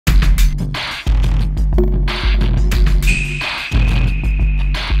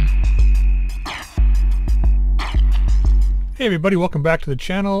Hey everybody, welcome back to the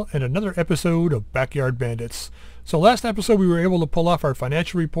channel and another episode of Backyard Bandits. So last episode we were able to pull off our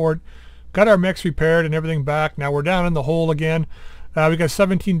financial report, got our mechs repaired and everything back. Now we're down in the hole again. We got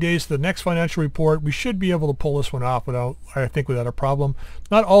 17 days to the next financial report. We should be able to pull this one off without a problem.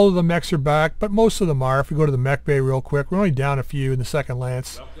 Not all of the mechs are back, but most of them are. If we go to the mech bay real quick, we're only down a few in the second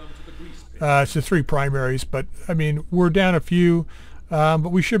lance. It's the 3 primaries, but I mean we're down a few,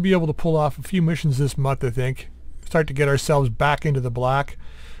 but we should be able to pull off a few missions this month, I think. Start to get ourselves back into the black.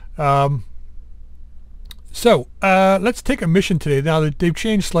 So let's take a mission today. Now they've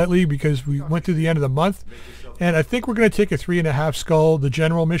changed slightly because we went through the end of the month, and I think we're going to take a 3.5 skull, the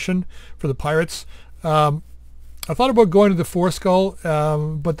general mission for the pirates. I thought about going to the 4 skull,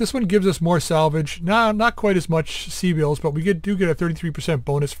 but this one gives us more salvage. Not quite as much sea bills, but we do get a 33%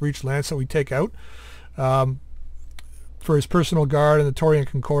 bonus for each lance that we take out. For his personal guard and the Taurian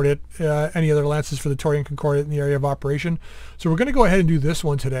Concordat, any other lances for the Taurian Concordat in the area of operation. So we're going to go ahead and do this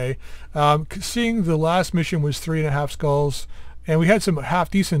one today. Seeing the last mission was 3.5 skulls, and we had some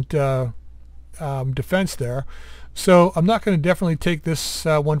half-decent defense there. So I'm not going to definitely take this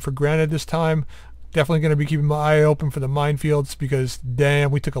one for granted this time. Definitely going to be keeping my eye open for the minefields because,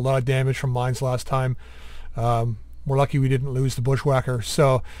 damn, we took a lot of damage from mines last time. We're lucky we didn't lose the bushwhacker.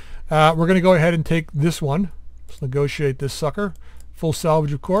 So we're going to go ahead and take this one. Let's negotiate this sucker. Full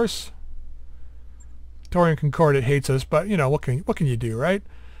salvage, of course. Taurian Concordat hates us, but you know what can you do, right?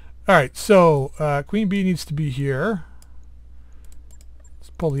 All right, so Queen Bee needs to be here. Let's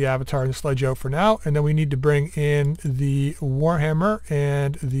pull the Avatar and the sledge out for now, and then we need to bring in the Warhammer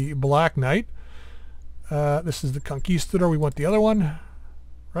and the Black Knight. This is the Conquistador. We want the other one,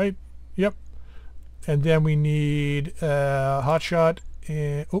 right? Yep. And then we need Hotshot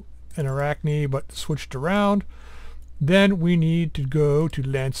and an Arachne, but switched around. Then we need to go to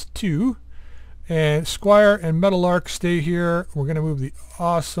Lance 2, and Squire and Metallark stay here. We're going to move the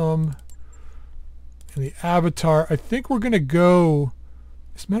Awesome and the Avatar. I think we're going to go,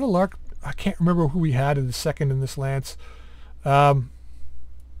 is Metallark, I can't remember who we had in the second in this Lance. I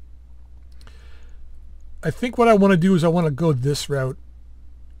think what I want to do is I want to go this route.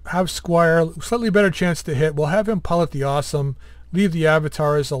 Have Squire, slightly better chance to hit. We'll have him pilot the Awesome. Leave the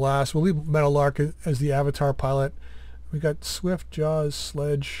Avatar as the last. We'll leave Metallark as the Avatar pilot. We got Swift, Jaws,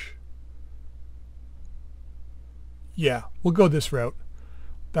 Sledge. Yeah, we'll go this route.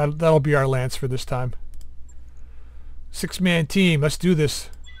 That'll be our lance for this time. 6-man team. Let's do this.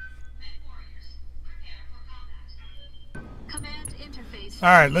 All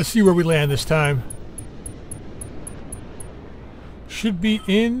right, let's see where we land this time. Should be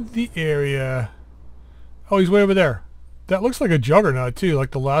in the area. Oh, he's way over there. That looks like a Juggernaut too,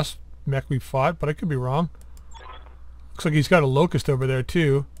 like the last mech we fought, but I could be wrong. Looks like he's got a Locust over there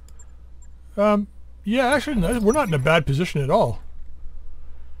too. Yeah, actually, we're not in a bad position at all.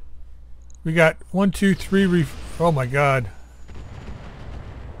 We got 1, 2, 3. Oh my God!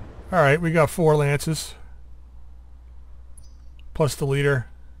 All right, we got 4 lances plus the leader.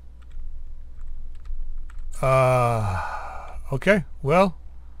 Okay, well,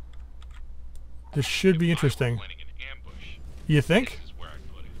 this should be interesting. You think?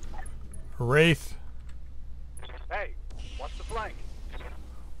 Wraith. Hey, what's the flank?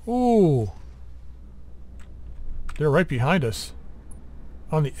 Ooh. They're right behind us.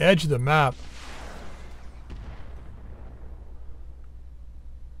 On the edge of the map.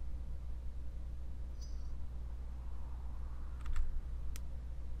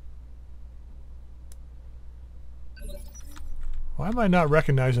 Why am I not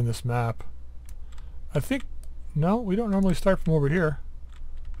recognizing this map? I think... No, we don't normally start from over here.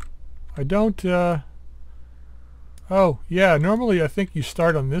 I don't, oh, yeah, normally I think you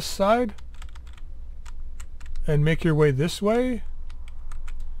start on this side and make your way this way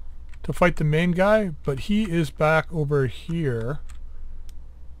to fight the main guy, but he is back over here.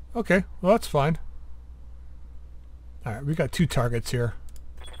 Okay, well that's fine. Alright, we got 2 targets here.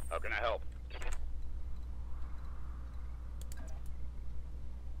 How can I help?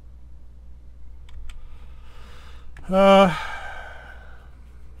 Okay,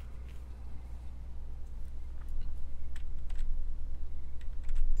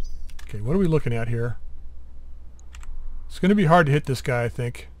 what are we looking at here? It's going to be hard to hit this guy, I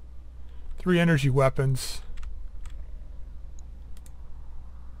think. 3 energy weapons.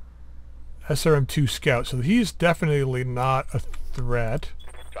 SRM-2 scout, so he's definitely not a threat.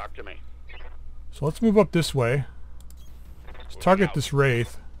 Talk to me. So let's move up this way. Let's target this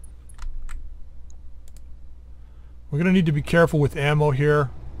Wraith. We're going to need to be careful with ammo here.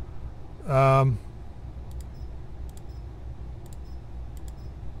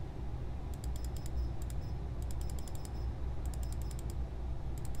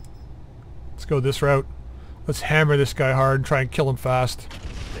 go this route. Let's hammer this guy hard and try and kill him fast.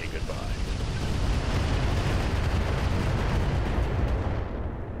 Say goodbye.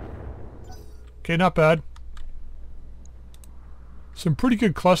 Okay, not bad. Some pretty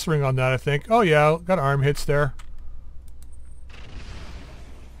good clustering on that, I think. Oh yeah, got arm hits there.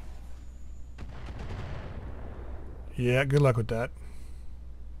 Yeah, good luck with that.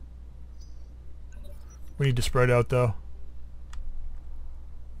 We need to spread out though.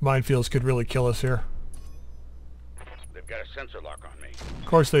 Minefields could really kill us here. They've got a sensor lock on me. Of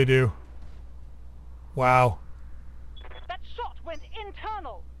course they do. Wow. That shot went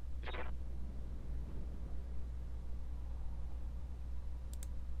internal.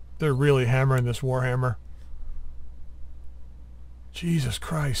 They're really hammering this Warhammer. Jesus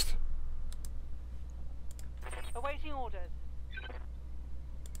Christ. Awaiting orders.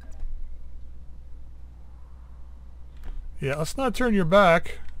 Yeah, let's not turn your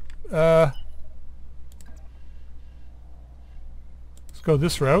back. Let's go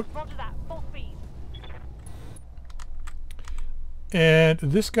this route. Roger that. Full speed. And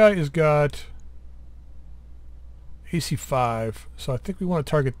this guy has got AC 5, so I think we want to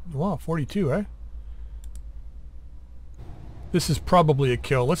target, wow, 42, eh? This is probably a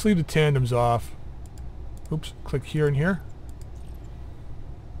kill. Let's leave the tandems off. Oops, click here and here.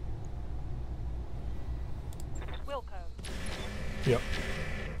 Wilco. Yep.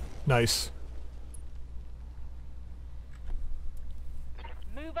 Nice.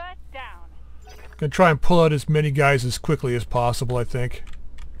 Mover down. Gonna try and pull out as many guys as quickly as possible, I think.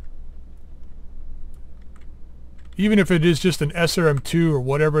 Even if it is just an SRM2 or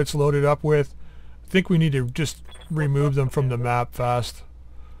whatever it's loaded up with, I think we need to just remove them from the map fast.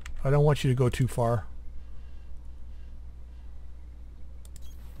 I don't want you to go too far.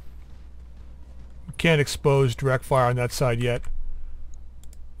 We can't expose direct fire on that side yet.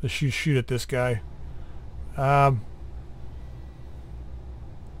 Let's shoot at this guy. Gonna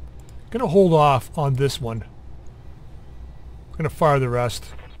hold off on this one. Gonna fire the rest.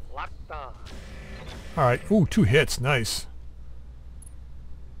 Locked on. Alright, ooh, 2 hits, nice.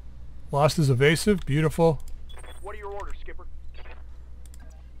 Lost his evasive, beautiful. What are your orders, Skipper?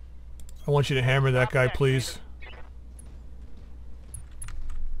 I want you to hammer that guy, please.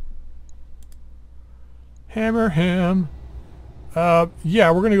 Hammer him.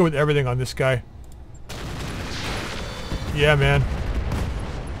 Yeah, we're gonna go with everything on this guy. Yeah, man.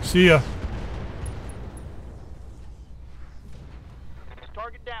 See ya.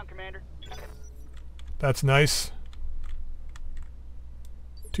 Target down, Commander. That's nice.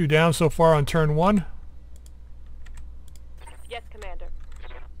 2 down so far on turn 1. Yes, Commander.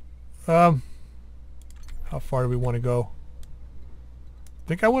 How far do we want to go? I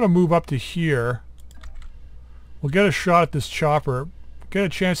think I want to move up to here. We'll get a shot at this chopper. Get a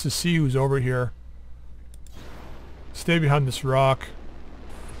chance to see who's over here. Stay behind this rock.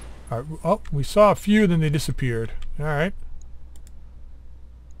 Alright, oh, we saw a few, then they disappeared. Alright.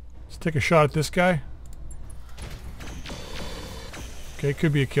 Let's take a shot at this guy. Okay,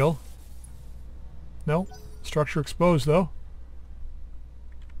 could be a kill. No. Structure exposed, though.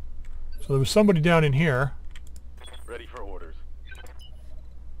 So there was somebody down in here. Ready for orders.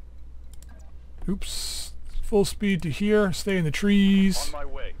 Oops. Full speed to here. Stay in the trees. On my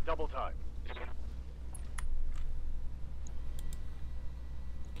way. Double time.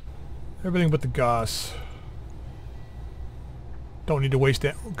 Everything but the Gauss. Don't need to waste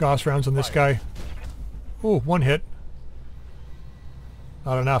Gauss rounds on this guy. Oh, 1 hit.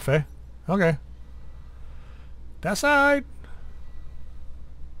 Not enough, eh? Okay. That side.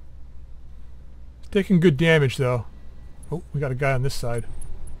 Taking good damage, though. Oh, we got a guy on this side.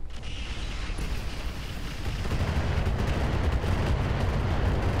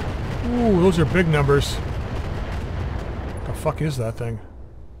 Ooh, those are big numbers. What the fuck is that thing?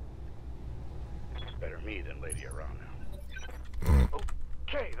 Better me than Lady around now.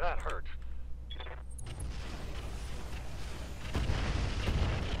 Okay, that hurts.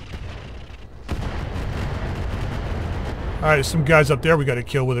 Alright, there's some guys up there we gotta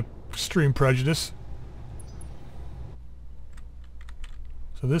kill with extreme prejudice.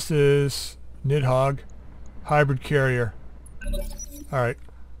 So this is Nidhogg, hybrid carrier. Alright.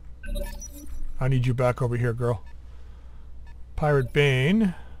 I need you back over here, girl. Pirate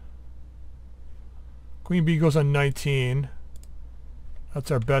Bane. Queen Bee goes on 19. That's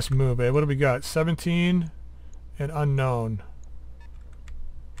our best move, eh? What do we got? 17 and unknown.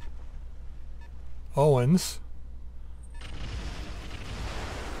 Owens.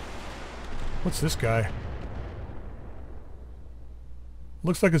 What's this guy?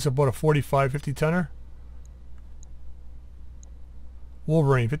 Looks like it's about a 45, 50 tonner.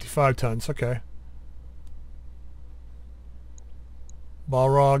 Wolverine, 55 tons. Okay.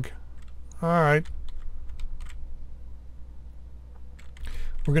 Balrog. Alright.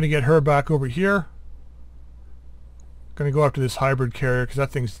 We're going to get her back over here. Going to go after this hybrid carrier because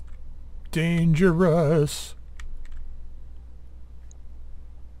that thing's dangerous.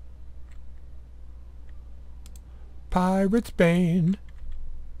 Pirate's Bane.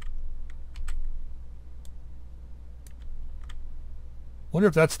 Wonder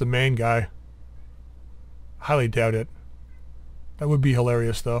if that's the main guy. Highly doubt it. That would be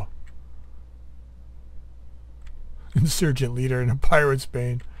hilarious though. Insurgent leader in a Pirate's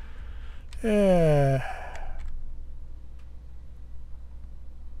Bane. Good.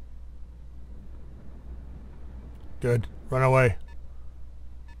 Run away.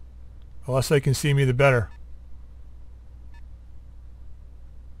 The less they can see me, the better.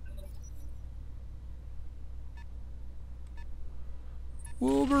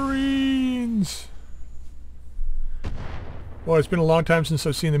 Wolverines! Boy, it's been a long time since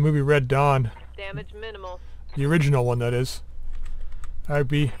I've seen the movie Red Dawn. Damage minimal. The original one, that is. Alright,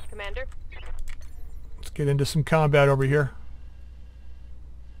 B. Commander. Let's get into some combat over here.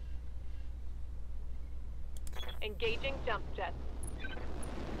 Engaging jump jets.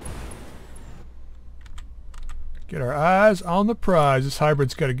 Get our eyes on the prize. This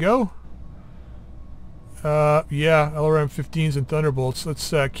hybrid's got to go. Yeah, LRM-15s and Thunderbolts.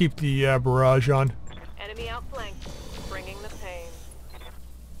 Let's keep the barrage on. Enemy outflanked. Bringing the pain.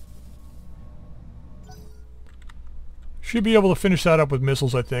 Should be able to finish that up with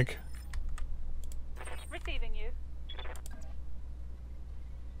missiles, I think. Receiving you.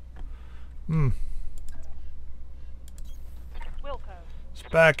 Wilco. Let's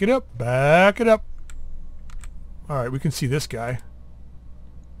back it up. Back it up. Alright, we can see this guy.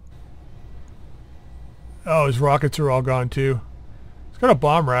 Oh, his rockets are all gone too. He's got a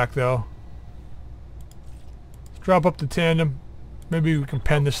bomb rack though. Let's drop up the tandem. Maybe we can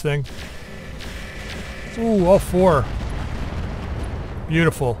pen this thing. Ooh, all four.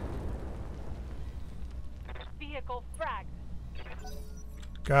 Beautiful. Vehicle fragged.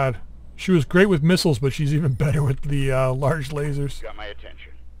 God. She was great with missiles, but she's even better with the large lasers. Got my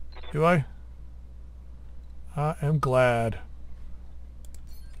attention. Do I? I am glad.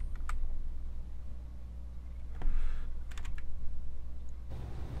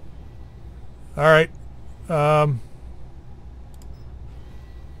 Alright.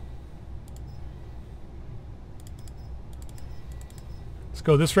 Let's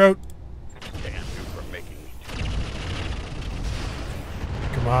go this route. Damn you for making me.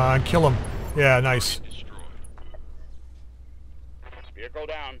 Come on, kill him. Yeah, nice. Destroyed. Vehicle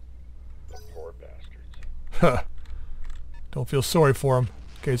down. The poor bastards. Huh. Don't feel sorry for him.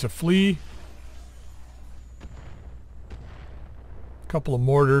 Okay, it's a flea. A couple of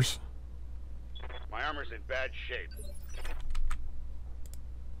mortars. My armor's in bad shape.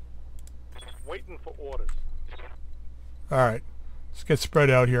 Waiting for orders. Alright. Let's get spread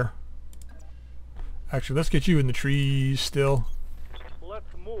out here. Actually, let's get you in the trees still. Let's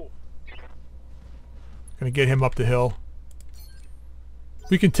move. Gonna get him up the hill.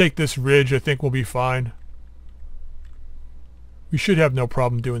 We can take this ridge. I think we'll be fine. We should have no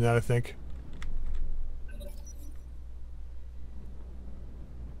problem doing that, I think.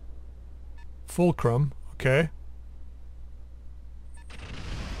 Fulcrum. Okay.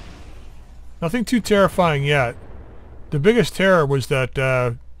 Nothing too terrifying yet. The biggest terror was that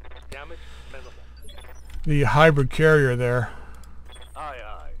Damage minimal. the hybrid carrier there. Aye,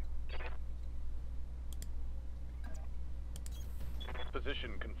 aye.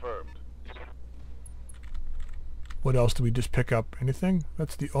 Position confirmed. What else do we just pick up? Anything?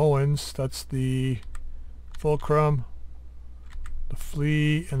 That's the Owens. That's the Fulcrum. The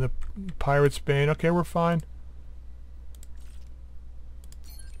Flea and the Pirate's Bane. Okay, we're fine.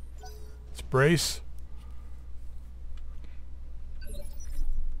 Let's brace.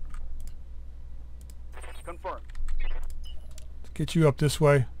 Confirmed. Let's get you up this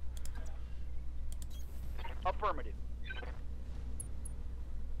way. Affirmative.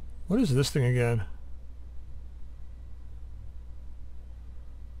 What is this thing again?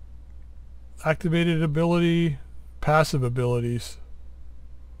 Activated ability, passive abilities.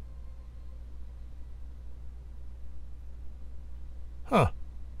 Huh.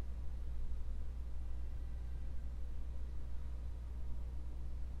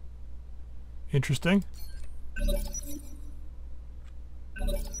 Interesting. I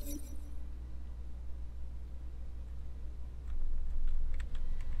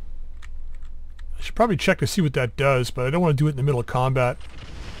should probably check to see what that does, but I don't want to do it in the middle of combat.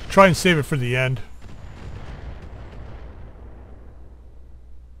 Try and save it for the end.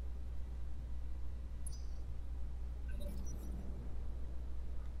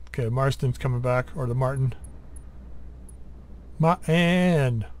 Okay, Marston's coming back, or the Martin.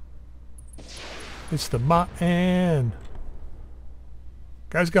 Martin. It's the Martin.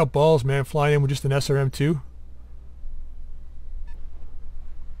 Guy's got balls, man, flying in with just an SRM-2.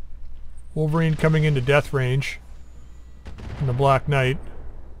 Wolverine coming into death range. And the Black Knight.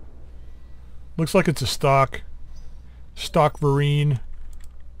 Looks like it's a stock. Stock Vereen.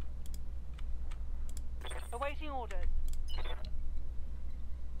 Awaiting orders.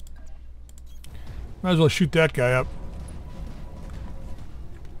 Might as well shoot that guy up.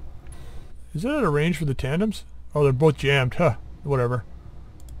 Is that at a range for the tandems? Oh, they're both jammed. Huh. Whatever.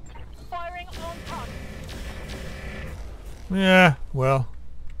 Firing on target. Yeah, well.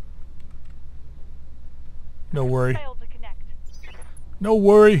 No worry. Failed to connect. No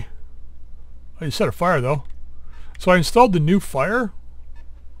worry. Oh, you set a fire though. So I installed the new fire.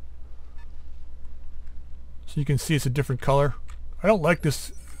 So you can see it's a different color. I don't like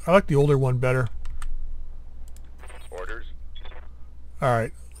this. I like the older one better. Orders.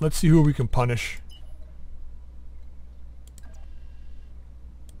 Alright, let's see who we can punish.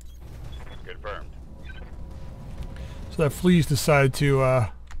 Confirmed. So that flea's decided to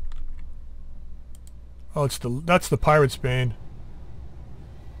oh, that's the Pirate's Bane.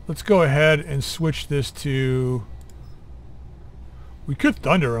 Let's go ahead and switch this to... We could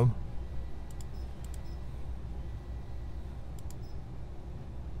thunder him.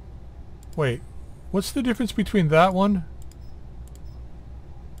 Wait, what's the difference between that one?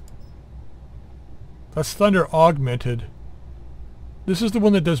 That's thunder augmented. This is the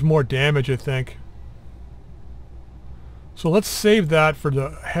one that does more damage, I think. So let's save that for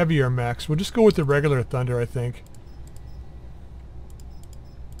the heavier mechs. We'll just go with the regular thunder, I think.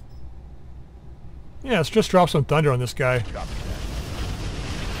 Yeah, let's just drop some thunder on this guy.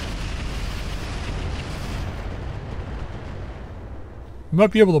 We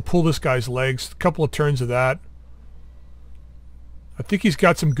might be able to pull this guy's legs. A couple of turns of that. I think he's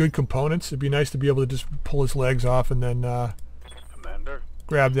got some good components. It'd be nice to be able to just pull his legs off and then Commander.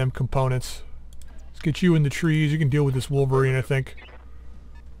 grab them components. Let's get you in the trees. You can deal with this Wolverine, I think.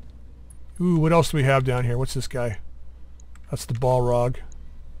 Ooh, what else do we have down here? What's this guy? That's the Balrog.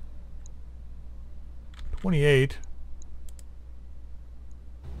 28.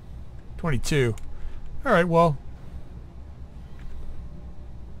 22. Alright, well.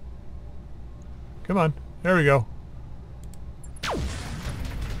 Come on. There we go.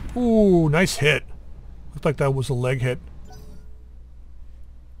 Ooh, nice hit. Looked like that was a leg hit.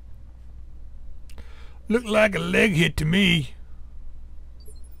 Looked like a leg hit to me.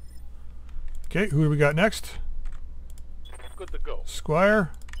 Okay, who do we got next? Good to go.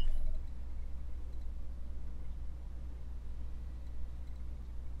 Squire.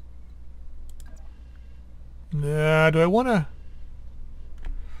 Nah, do I want to...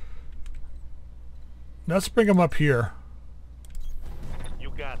 Let's bring him up here.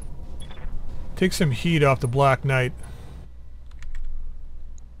 You got it. Take some heat off the Black Knight.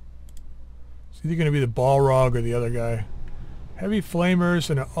 It's either going to be the Balrog or the other guy. Heavy flamers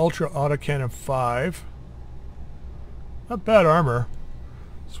and an ultra autocannon 5. Not bad armor.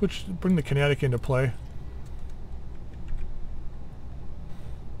 Switch, bring the kinetic into play.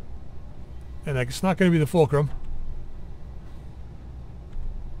 And it's not going to be the Fulcrum.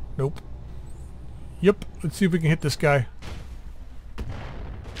 Nope. Yep, let's see if we can hit this guy.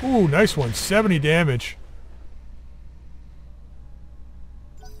 Ooh, nice one. 70 damage.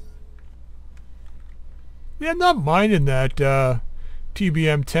 Yeah, I'm not minding that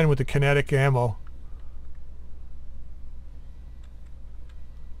TBM-10 with the kinetic ammo.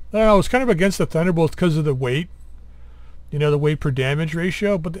 I don't know, it's kind of against the Thunderbolts because of the weight. You know, the weight per damage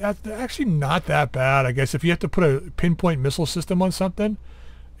ratio, but that's actually not that bad, I guess. If you have to put a pinpoint missile system on something,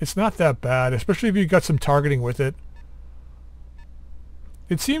 it's not that bad, especially if you've got some targeting with it.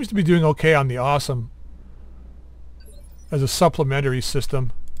 It seems to be doing okay on the Awesome as a supplementary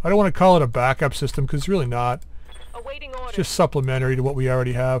system. I don't want to call it a backup system because it's really not. Awaiting It's orders. just supplementary to what we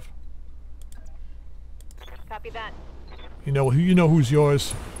already have. Copy that. You know who's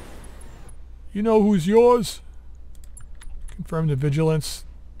yours. You know who's yours. Confirm the vigilance.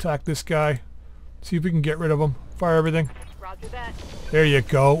 Attack this guy. See if we can get rid of him. Fire everything. Roger that. There you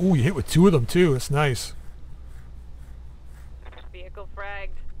go. Ooh, you hit with 2 of them too. That's nice. Vehicle fragged.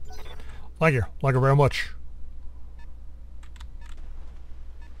 Like it very much.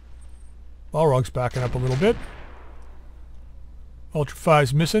 Balrog's backing up a little bit. Ultra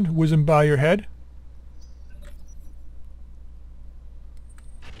 5's missing, whizzing by your head.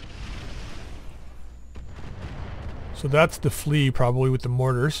 So that's the flea probably with the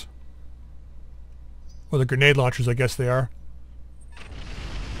mortars. Or the grenade launchers, I guess they are.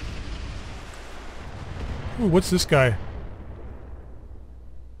 Ooh, what's this guy?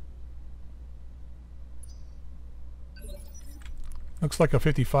 Looks like a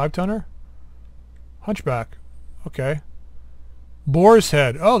 55-tonner. Hunchback. Okay. Boar's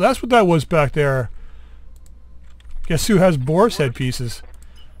head. Oh, that's what that was back there. Guess who has boar's head pieces?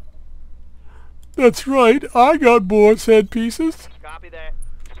 That's right. I got boar's head pieces. Copy that.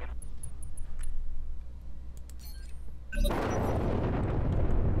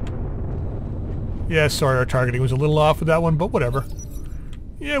 Yeah, sorry, our targeting was a little off with that one, but whatever.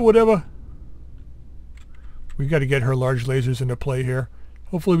 Yeah, whatever. We got to get her large lasers into play here.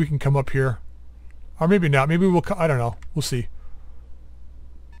 Hopefully we can come up here. Or maybe not. Maybe we'll... I don't know. We'll see.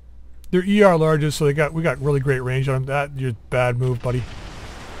 They're ER larges, so we got really great range on them. That, you're bad move, buddy.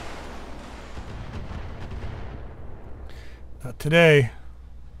 Not today.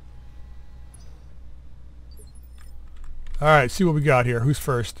 Alright, see what we got here. Who's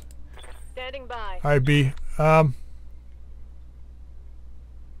first? Standing by. Alright, B.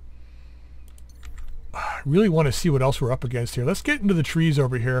 I really want to see what else we're up against here. Let's get into the trees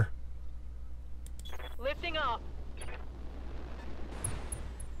over here. Lifting off.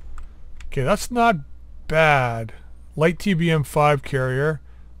 Okay, that's not bad. Light TBM-5 carrier.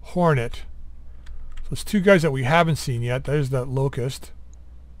 Hornet. So it's two guys that we haven't seen yet. There's that Locust.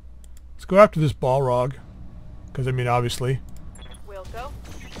 Let's go after this Balrog. Because, I mean, obviously. We'll go.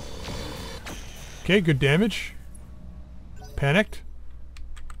 Okay, good damage. Panicked.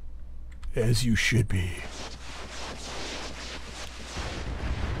 As you should be.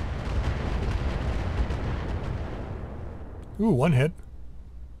 Ooh, one hit.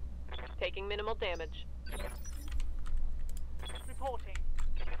 Taking minimal damage. Reporting.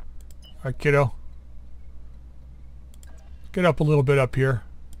 Alright, kiddo. Get up a little bit up here.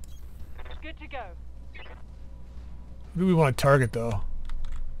 Good to go. Who do we want to target, though?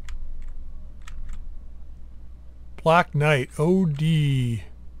 Black Knight. OD.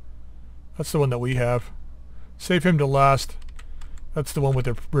 That's the one that we have. Save him to last. That's the one with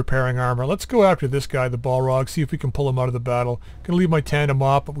the repairing armor. Let's go after this guy, the Balrog, see if we can pull him out of the battle. Gonna leave my tandem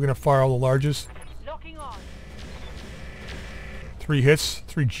off, but we're gonna fire all the larges. Locking on. 3 hits.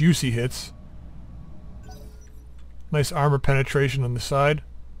 3 juicy hits. Nice armor penetration on the side.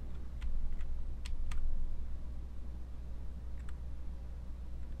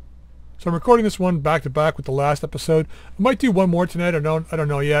 So I'm recording this one back to back with the last episode. I might do one more tonight. I don't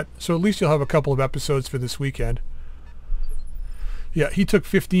know yet. So at least you'll have a couple of episodes for this weekend. Yeah, he took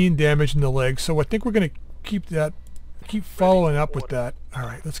 15 damage in the leg, so I think we're going to keep following up with that. All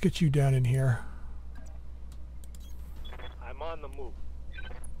right, let's get you down in here. I'm on the move.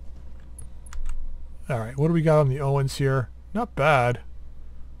 All right, what do we got on the Owens here? Not bad.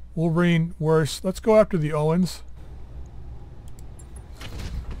 Wolverine, worse. Let's go after the Owens.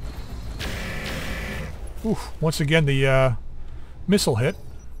 Oof, once again, the missile hit.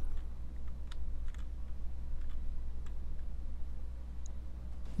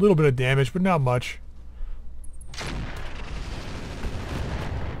 A little bit of damage, but not much.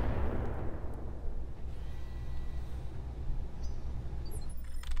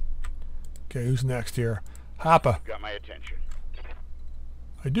 Okay, who's next here? Happa. Got my attention.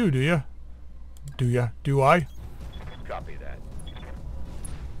 I do you? Do ya? Do I? Copy that.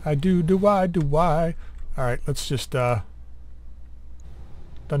 I do I? Alright, let's just thunder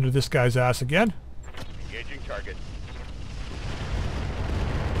this guy's ass again. Engaging target.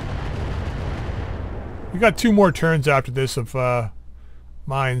 We got 2 more turns after this of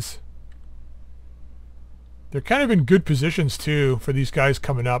mines. They're kind of in good positions too for these guys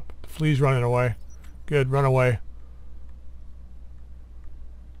coming up. The flea's running away. Good, run away.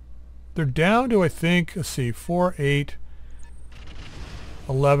 They're down to, I think, let's see, 4, 8,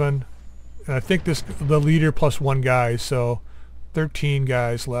 11, and I think the leader plus 1 guy, so 13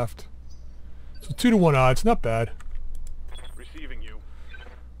 guys left. So 2-to-1 odds, not bad. Receiving you.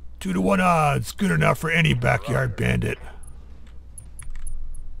 2-to-1 odds, good enough for any backyard bandit.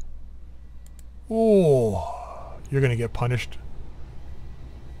 Oh, you're gonna get punished.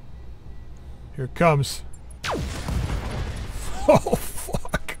 Here it comes. Oh,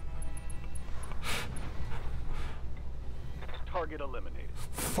 fuck. Target eliminated.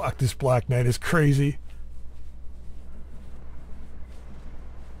 Fuck, this Black Knight is crazy.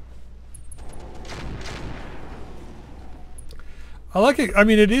 I like it. I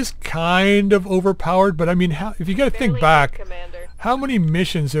mean, it is kind of overpowered, but I mean, if you got to think back, Commander. how many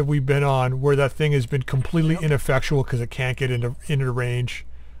missions have we been on where that thing has been completely ineffectual because it can't get into range,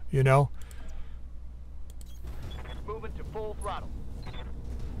 you know? Moving to full throttle.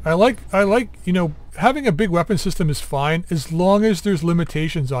 I like, you know, having a big weapon system is fine as long as there's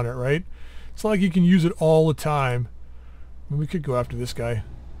limitations on it, right? It's not like you can use it all the time. I mean, we could go after this guy.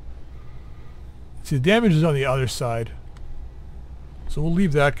 See, the damage is on the other side. So we'll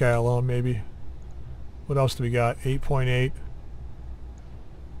leave that guy alone, maybe. What else do we got? 8.8.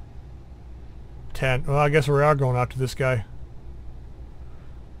 10. Well, I guess we are going after this guy.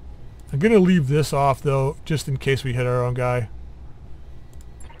 I'm going to leave this off, though, just in case we hit our own guy.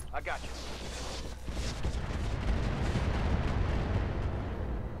 I got you.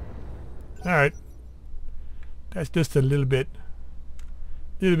 Alright. That's just a little bit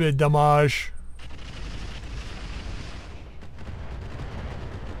of damage.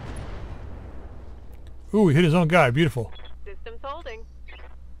 Ooh, he hit his own guy. Beautiful. Systems holding.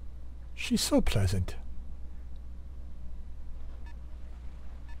 She's so pleasant.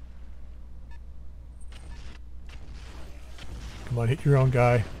 Come on, hit your own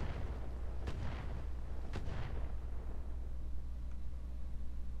guy.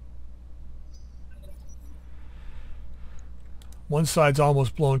 One side's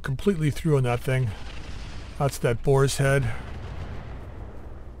almost blown completely through on that thing. That's that boar's head.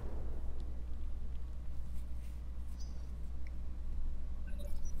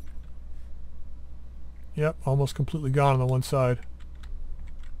 Yep, almost completely gone on the one side.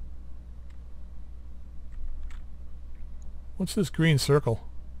 What's this green circle?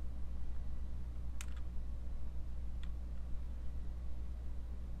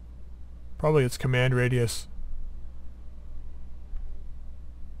 Probably its command radius.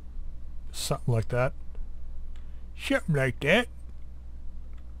 Something like that. Something like that.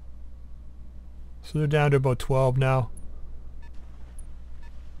 So they're down to about 12 now.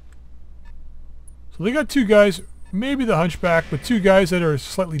 So they got two guys, maybe the hunchback, but two guys that are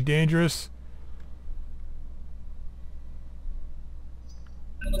slightly dangerous.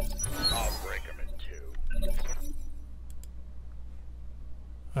 I'll break him in two.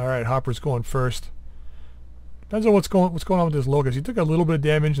 Alright, Hopper's going first. Depends on what's going on with this locust. He took a little bit of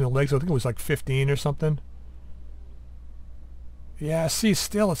damage in the legs. I think it was like 15 or something. Yeah, see,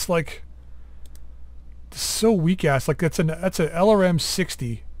 still it's like it's so weak ass. Like that's an LRM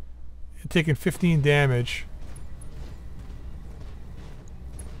 60 taking 15 damage.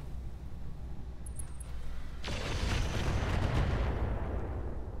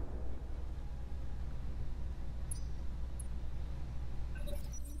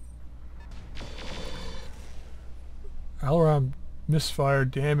 LRM misfire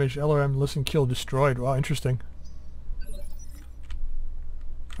damage. LRM listen kill destroyed. Wow, interesting.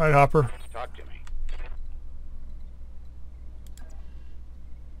 Alright, Hopper. Talk to me.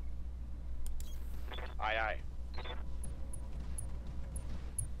 Aye, aye.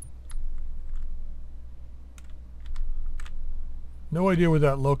 No idea where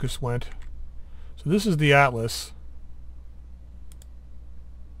that locust went. So this is the Atlas.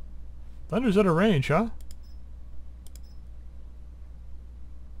 Thunder's at a range, huh?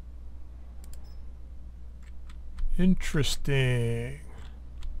 Interesting.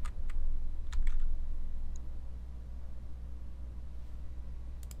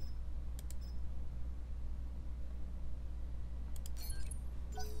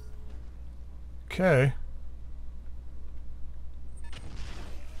 Okay.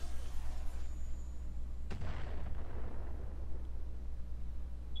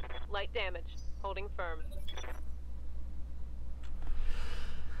 Light damage. Holding firm.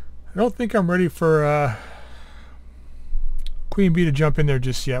 I don't think I'm ready for Queen Bee to jump in there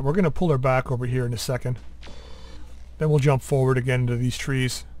just yet. We're going to pull her back over here in a second. Then we'll jump forward again into these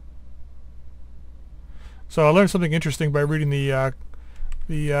trees. So I learned something interesting by reading the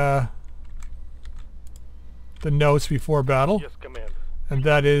notes before battle. Yes, Commander. And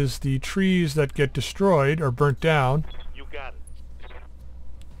that is the trees that get destroyed or burnt down. You got it.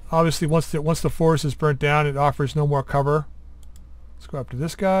 Obviously, once the forest is burnt down, it offers no more cover. Let's go up to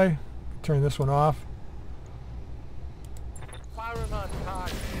this guy. Turn this one off. Firing on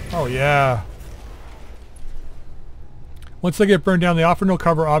target. Oh yeah. Once they get burned down, they offer no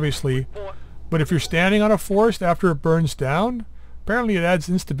cover, obviously. But if you're standing on a forest after it burns down, apparently it adds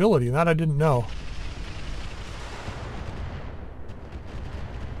instability, and that I didn't know.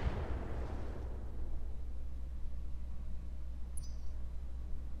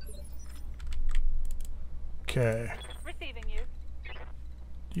 Okay. Receiving you.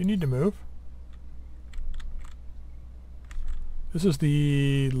 Do you need to move? This is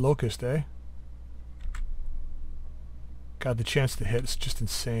the locust, eh? God, the chance to hit is just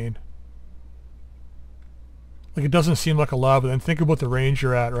insane. Like, it doesn't seem like a lot, but then think about the range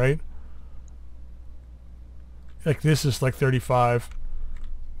you're at, right? Like, this is like 35.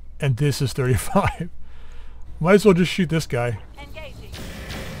 And this is 35. Might as well just shoot this guy. Engaging.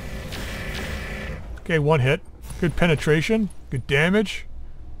 Okay, one hit. Good penetration. Good damage.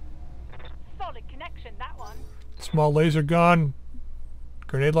 Solid connection, that one. Small laser gone.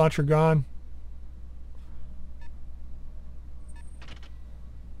 Grenade launcher gone.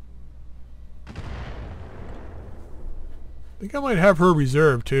 I think I might have her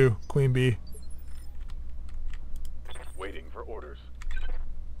reserved too, Queen Bee. Waiting for orders.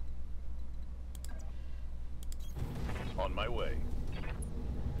 On my way.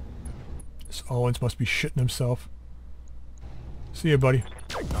 This Owens must be shitting himself. See ya, buddy.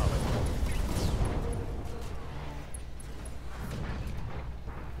 Acknowledged.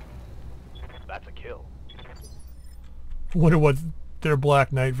 That's a kill. Wonder what their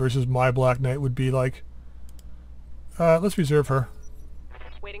Black Knight versus my Black Knight would be like. Let's reserve her.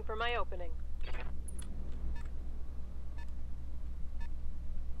 Waiting for my opening.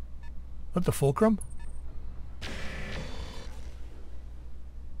 What, the Fulcrum?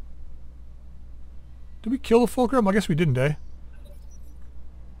 Did we kill the Fulcrum? I guess we didn't, eh?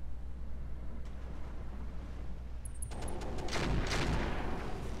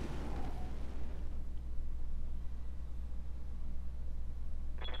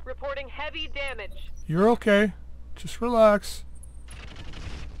 Reporting heavy damage. You're okay. Just relax.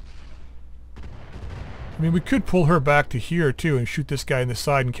 I mean, we could pull her back to here, too, and shoot this guy in the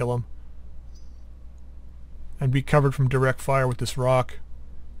side and kill him. And be covered from direct fire with this rock.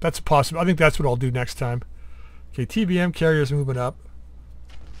 That's possible. I think that's what I'll do next time. Okay, TBM carrier's moving up.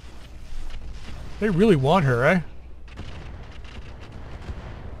 They really want her, eh?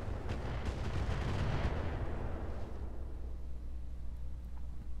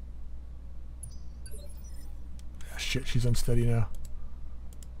 Ah, shit, she's unsteady now.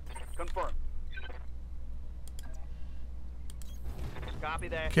 Confirmed. Copy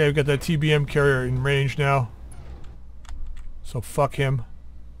that. Okay, we've got that TBM carrier in range now. So fuck him.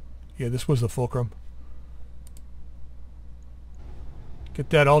 Yeah, this was the Fulcrum.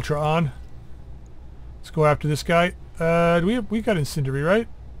 Get that Ultra on. Let's go after this guy. We got Incendiary, right?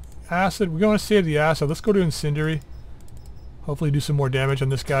 Acid. We're going to save the acid. Let's go to Incendiary. Hopefully do some more damage on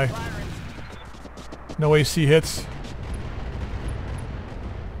this guy. No AC hits.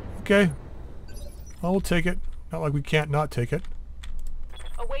 Okay. Well, we'll take it. Not like we can't not take it.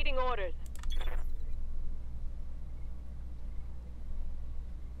 Awaiting orders.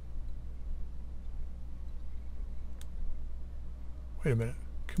 Wait a minute.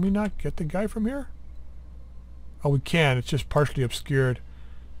 Can we not get the guy from here? Oh, we can. It's just partially obscured.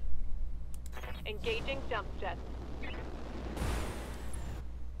 Engaging jump jets.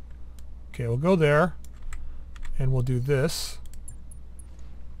 Okay, we'll go there. And we'll do this.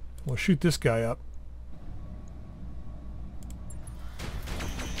 We'll shoot this guy up.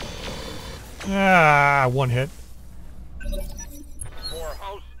 Ah, one hit. For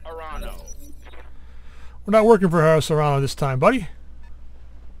House Arano. We're not working for House Arano this time, buddy.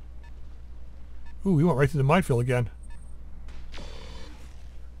 Ooh, we went right through the minefield again.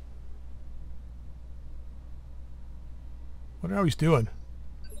 What are he's doing?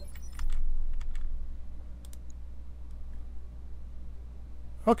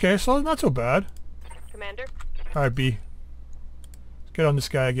 Okay, so not so bad. Commander. Alright, B. Let's get on this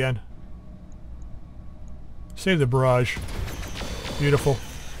guy again. Save the barrage. Beautiful.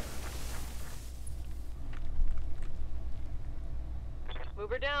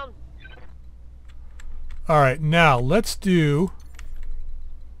 Move her down. Alright, now let's do...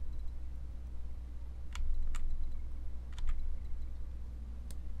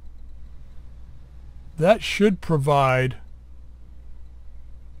 That should provide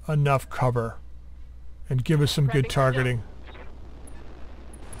enough cover and give us some good targeting.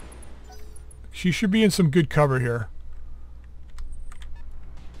 She should be in some good cover here.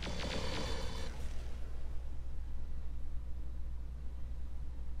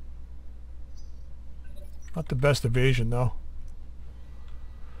 Not the best evasion though.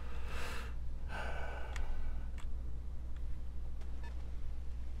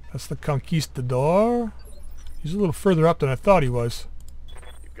 That's the Conquistador. He's a little further up than I thought he was.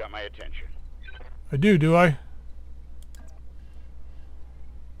 You've got my attention. I do I?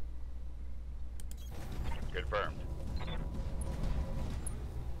 Confirmed.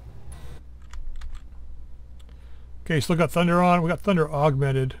 Okay, still got Thunder on. We got Thunder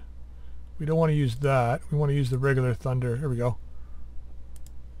augmented. We don't want to use that. We want to use the regular Thunder. Here we go.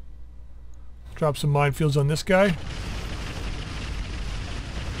 Drop some minefields on this guy.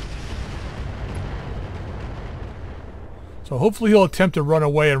 So hopefully he'll attempt to run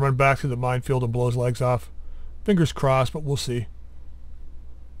away and run back through the minefield and blow his legs off. Fingers crossed, but we'll see.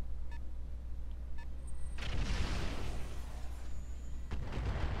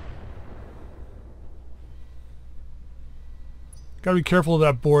 Gotta be careful of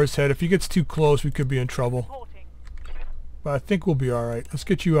that boar's head. If he gets too close, we could be in trouble. Reporting. But I think we'll be alright. Let's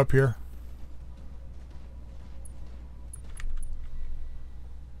get you up here.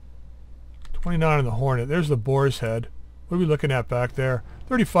 $29 on the Hornet. There's the boar's head. What are we looking at back there?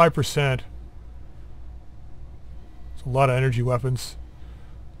 35%. It's a lot of energy weapons.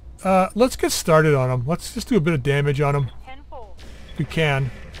 Let's get started on them. Let's just do a bit of damage on them. 10-4. If we can.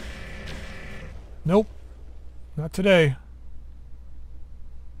 Nope. Not today.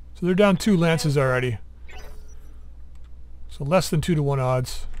 So they're down 2 lances already. So less than 2-to-1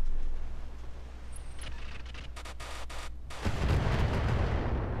 odds.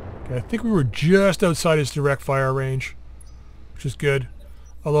 Okay, I think we were just outside his direct fire range, which is good.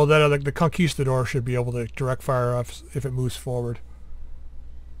 Although that the Conquistador should be able to direct fire off if it moves forward.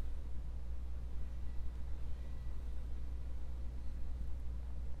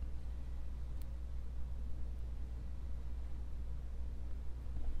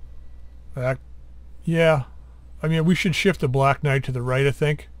 Yeah, I mean we should shift the Black Knight to the right, I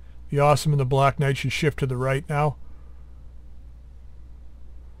think. The Awesome and the Black Knight should shift to the right now.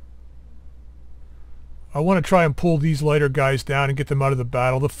 I want to try and pull these lighter guys down and get them out of the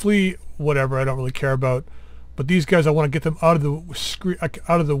battle. The Flea, whatever, I don't really care about. But these guys, I want to get them out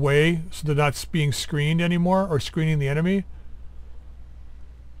of the way so they're not being screened anymore or screening the enemy.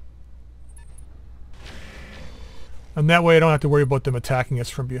 And that way I don't have to worry about them attacking us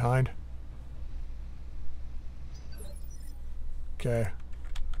from behind. Okay.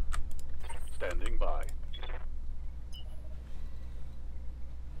 Standing by.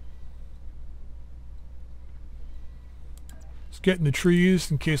 Let's get in the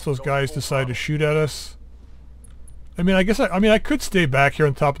trees in case those guys decide to shoot at us. I mean, I could stay back here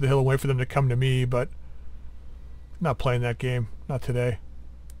on top of the hill and wait for them to come to me, but I'm not playing that game. Not today.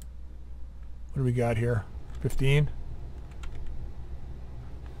 What do we got here? 15?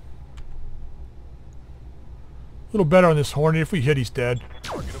 A little better on this Hornet. If we hit, he's dead.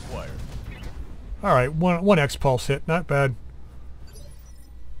 Target acquired. Alright, one X-Pulse hit. Not bad.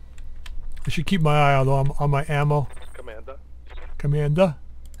 I should keep my eye out on my ammo. Commander.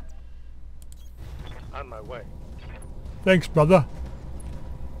 On my way. Thanks, brother.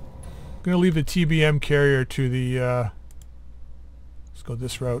 I'm going to leave the TBM carrier to the... let's go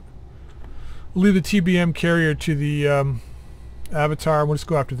this route. We'll leave the TBM carrier to the Avatar. We'll just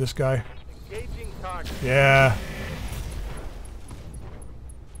go after this guy. Engaging target. Yeah.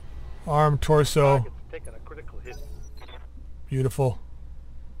 Arm, torso. Target's taking a critical hit. Beautiful.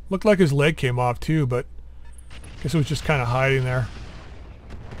 Looked like his leg came off too, but I guess it was just kind of hiding there.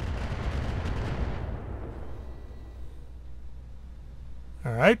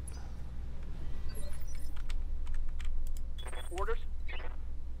 Alright. Orders.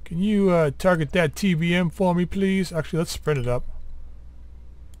 Can you target that TBM for me, please? Actually, let's sprint it up.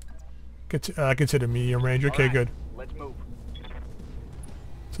 Gets it at medium range. Okay, All right, good. Let's move.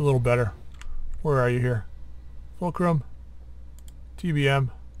 It's a little better. Where are you here? Fulcrum. TBM.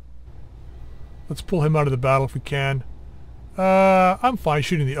 Let's pull him out of the battle if we can. I'm fine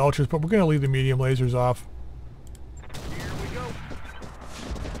shooting the ultras, but we're going to leave the medium lasers off. Here we go.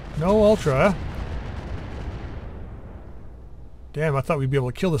 No ultra, huh? Damn, I thought we'd be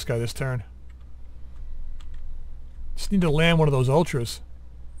able to kill this guy this turn. Just need to land one of those ultras.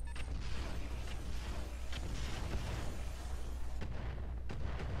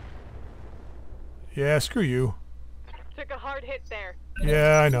 Yeah, screw you. Took a hard hit there.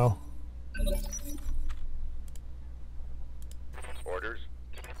 Yeah, I know. Orders.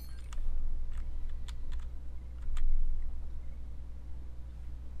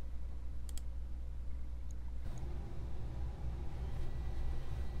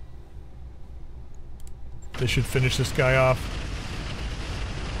 They should finish this guy off.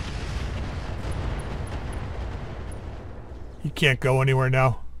 He can't go anywhere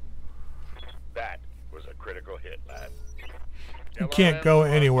now. That was a critical hit, lad. He can't go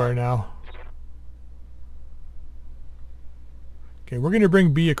anywhere now. Okay, we're going to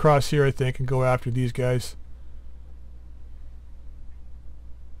bring B across here, I think, and go after these guys.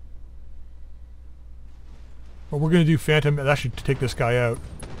 Or we're going to do Phantom. That should take this guy out.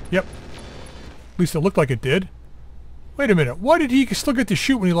 Yep. At least it looked like it did. Wait a minute. Why did he still get to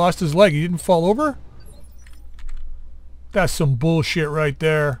shoot when he lost his leg? He didn't fall over? That's some bullshit right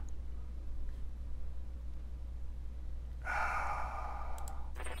there.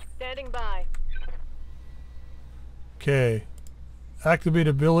 Standing by. Okay. Activate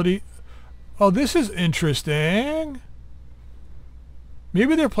ability. Oh, this is interesting.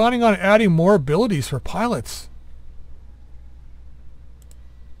 Maybe they're planning on adding more abilities for pilots.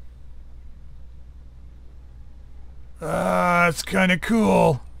 That's kind of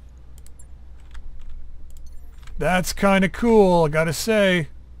cool. That's kind of cool, I gotta say.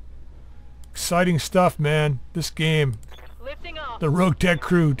 Exciting stuff, man. This game. Lifting off. The Roguetech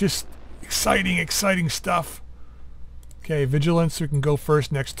crew. Just exciting, exciting stuff. Okay, vigilance. We can go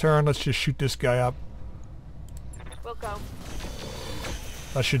first next turn. Let's just shoot this guy up. We'll go.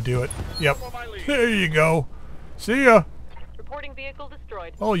 That should do it. Yep. There you go. See ya. Reporting vehicle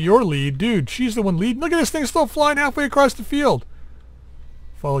destroyed. Oh, your lead. Dude, she's the one leading. Look at this thing still flying halfway across the field.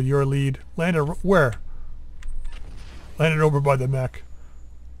 Follow your lead. Landed where? Landed over by the mech.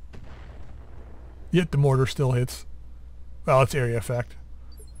 Yet the mortar still hits. Well, it's area effect.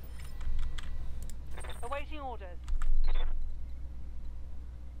 Awaiting orders.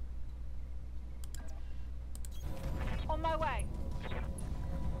 On my way.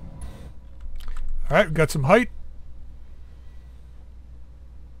 Alright, we got some height.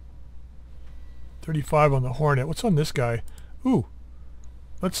 35 on the Hornet. What's on this guy? Ooh.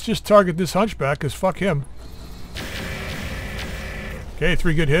 Let's just target this hunchback, because fuck him. Okay,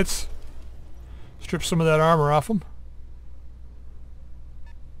 3 good hits. Strip some of that armor off him.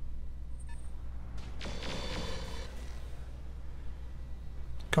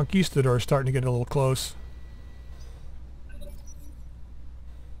 Conquistador is starting to get a little close.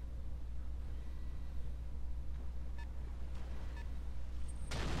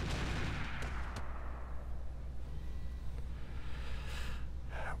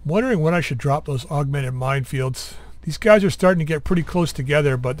 Wondering when I should drop those augmented minefields. These guys are starting to get pretty close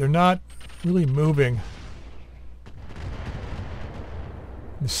together, but they're not really moving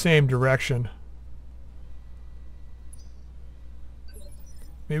in the same direction.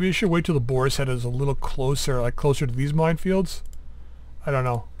 Maybe I should wait till the Boar's Head is a little closer, like closer to these minefields. I don't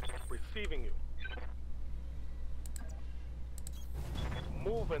know. Receiving you.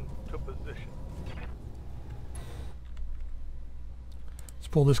 Moving to position. Let's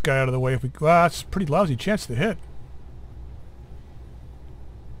pull this guy out of the way. If we, well, that's a pretty lousy chance to hit.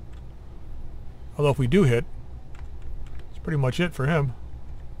 Although if we do hit, that's pretty much it for him.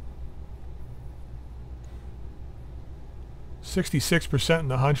 66% in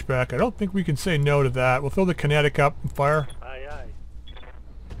the hunchback. I don't think we can say no to that. We'll throw the kinetic up and fire. Aye, aye.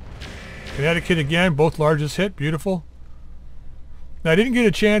 Kinetic hit again. Both largest hit. Beautiful. Now I didn't get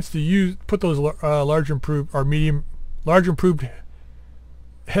a chance to put those large improved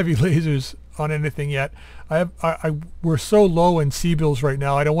heavy lasers on anything yet. We're so low in C-bills right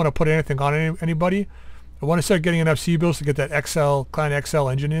now. I don't want to put anything on anybody. I want to start getting enough C-bills to get that Clan XL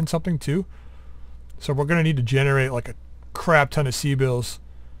engine in something too. So we're going to need to generate like a crap ton of C-bills.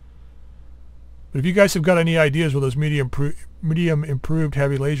 But if you guys have got any ideas where those medium improved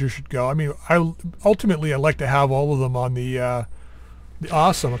heavy lasers should go, I mean, ultimately I'd like to have all of them on the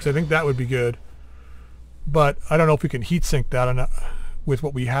Awesome, because I think that would be good. But I don't know if we can heat sink that with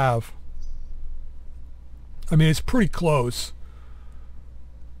what we have. I mean, it's pretty close.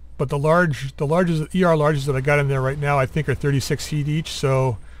 But the larges, ER larges that I got in there right now, I think are 36 heat each.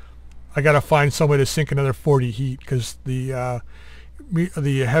 So I got to find some way to sink another 40 heat, because the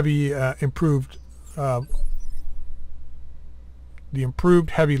heavy improved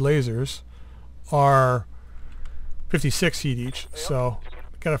heavy lasers are 56 heat each. So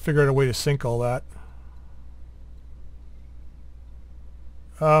I got to figure out a way to sink all that.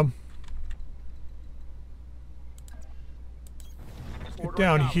 Get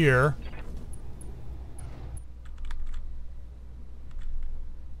down here.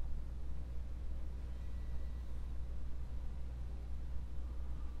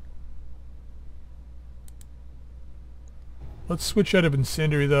 Let's switch out of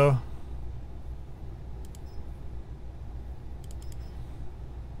incendiary though.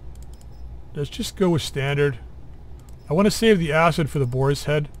 Let's just go with standard. I want to save the acid for the Boar's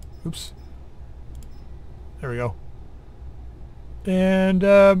Head. Oops. There we go. And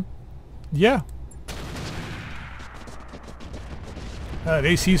yeah.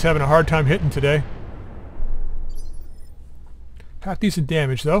 AC's having a hard time hitting today. Half decent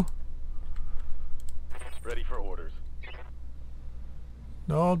damage though. Ready for orders.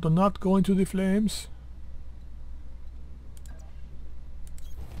 No, do not go into the flames.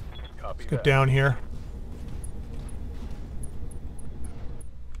 Copy Let's get down here.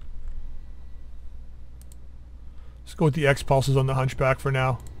 Let's go with the X-pulses on the hunchback for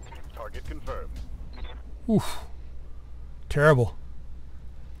now. Target confirmed. Oof. Terrible.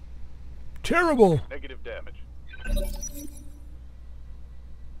 Terrible! Negative damage.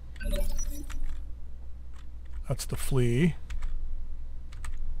 That's the flea.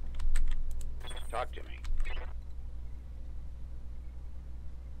 Talk to me.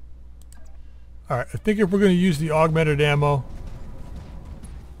 Alright, I think if we're going to use the augmented ammo,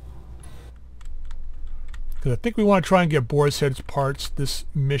 because I think we want to try and get Boar's Head's parts this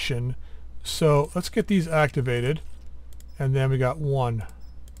mission. So let's get these activated. And then we got one.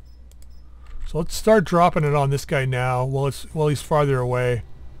 So let's start dropping it on this guy now while he's farther away.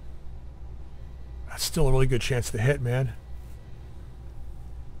 That's still a really good chance to hit, man.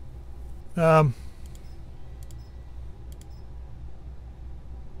 Gonna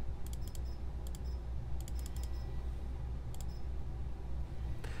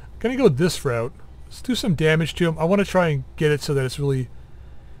go this route. Let's do some damage to him. I want to try and get it so that it's really...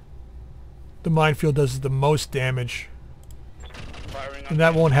 the minefield does the most damage. And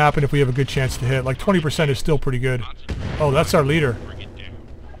that won't happen if we have a good chance to hit. Like 20% is still pretty good. Oh, that's our leader.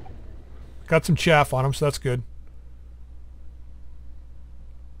 Got some chaff on him, so that's good.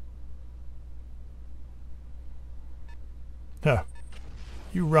 Huh.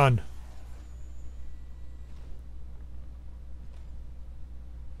 You run.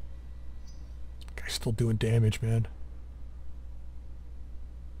 Guy's still doing damage, man.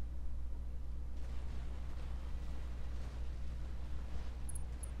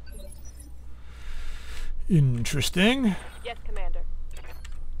 Interesting. Yes, Commander.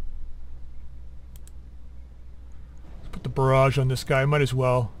 Let's put the barrage on this guy. Might as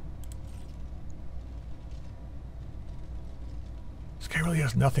well. This guy really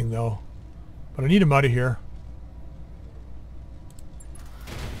has nothing, though. But I need him out of here.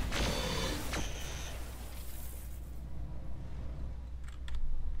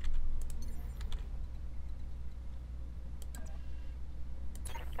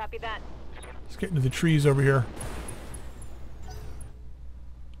 Copy that. Let's get into the trees over here.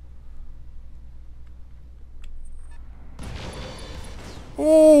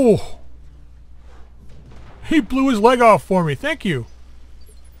 Oh! He blew his leg off for me. Thank you.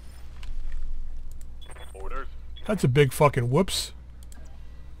 Orders. That's a big fucking whoops.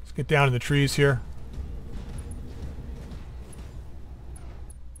 Let's get down in the trees here.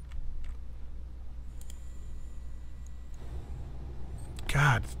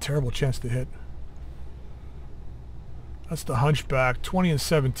 God, it's a terrible chance to hit. That's the Hunchback. 20 and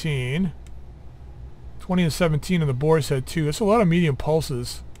 17. 20 and 17 on the Boar's Head too. That's a lot of medium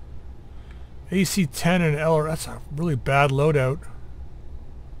pulses. AC 10 and LR. That's a really bad loadout.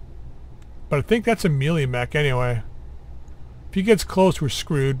 But I think that's a melee mech anyway. If he gets close, we're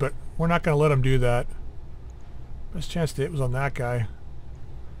screwed, but we're not going to let him do that. Best chance to hit was on that guy.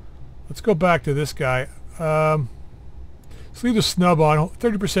 Let's go back to this guy. Let's leave the snub on.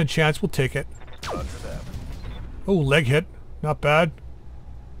 30% chance. We'll take it. Roger that. Oh, leg hit. Not bad.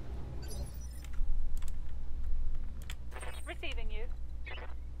 Receiving you.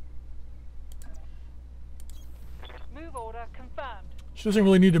 Move order confirmed. She doesn't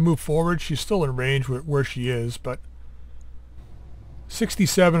really need to move forward. She's still in range where she is, but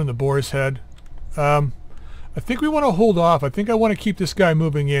 67 on the Boar's Head. I think we want to hold off. I think I want to keep this guy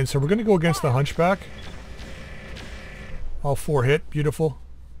moving in, so we're going to go against the Hunchback. All 4 hit. Beautiful.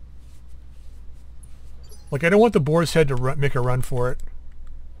 Like, I don't want the Boar's Head to make a run for it.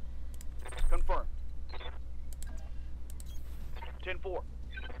 Confirm. 10-4.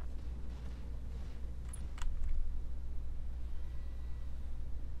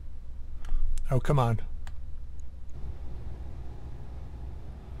 Oh, come on.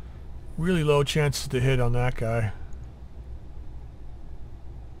 Really low chances to hit on that guy.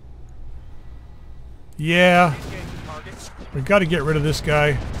 Yeah. We've got to get rid of this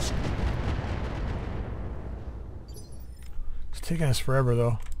guy. It's taking us forever,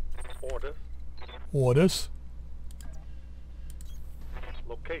 though. Orders. Orders.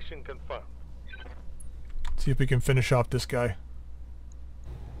 Location confirmed. See if we can finish off this guy.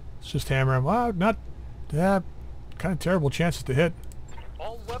 Let's just hammer him. Ah, not... Yeah, kind of terrible chances to hit.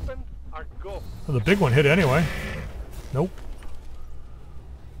 All weapons are go. Well, the big one hit anyway. Nope.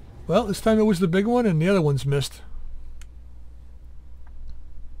 Well, this time it was the big one and the other ones missed.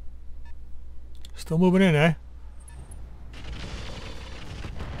 Still moving in, eh?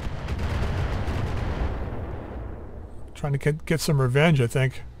 Trying to get some revenge, I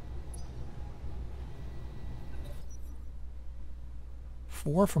think.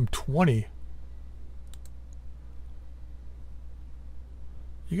 4 from 20.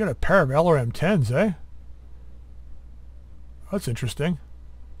 You got a pair of LRM-10s, eh? That's interesting.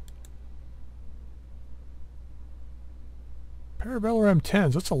 Pair of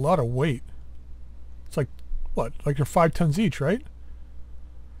LRM-10s, that's a lot of weight. It's like, what, like they're 5 tons each, right?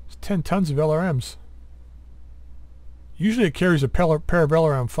 It's 10 tons of LRMs. Usually it carries a pair of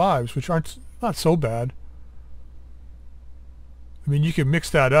LRM-5s, which aren't not so bad. mean, you can mix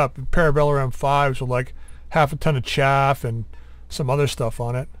that up. A pair of LRM-5s with like half a ton of chaff and some other stuff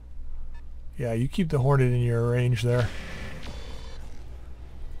on it. Yeah, you keep the Hornet in your range there.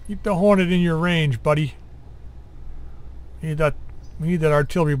 Keep the Hornet in your range, buddy. We need that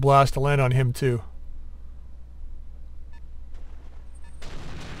artillery blast to land on him too.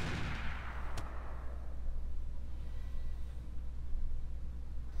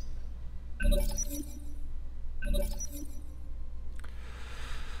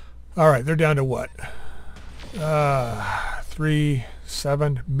 Alright, they're down to what? 3,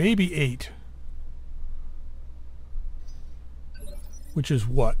 7, maybe 8. Which is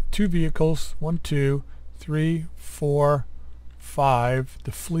what? 2 vehicles. 1, 2, 3, 4, 5.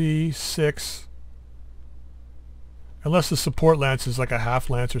 The flea, 6. Unless the support lance is like a half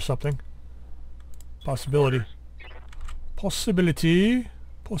lance or something. Possibility. Possibility.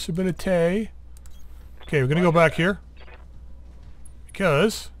 Possibility. Okay, we're going to go back here.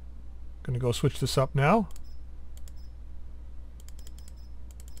 Because... going to go switch this up now.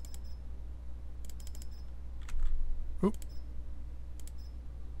 Oop.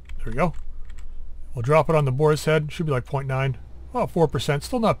 There we go. We'll drop it on the boar's head. Should be like 0.9. Oh, 4%.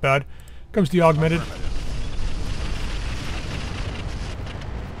 Still not bad. Comes the augmented.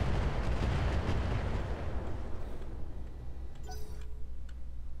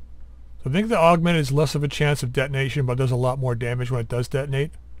 So I think the augmented is less of a chance of detonation, but does a lot more damage when it does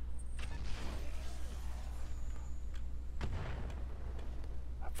detonate.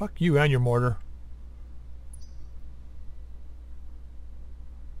 Fuck you and your mortar.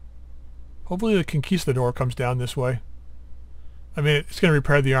 Hopefully the Conquistador comes down this way. I mean, it's going to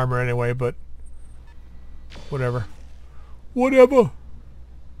repair the armor anyway, but... whatever. Whatever!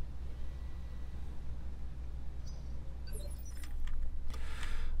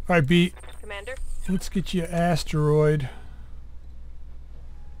 Alright, B. Commander? Let's get you an asteroid.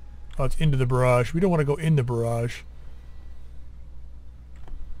 Oh, it's into the barrage. We don't want to go in the barrage.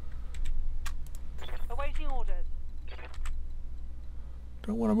 Awaiting orders.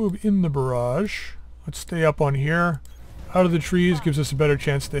 Don't want to move in the barrage. Let's stay up on here. Out of the trees gives us a better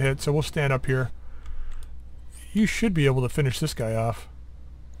chance to hit, so we'll stand up here. You should be able to finish this guy off.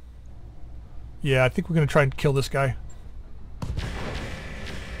 Yeah, I think we're going to try and kill this guy.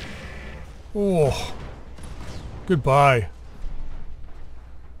 Oh. Goodbye.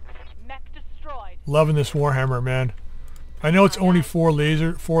 Mech destroyed. Loving this Warhammer, man. I know it's only 4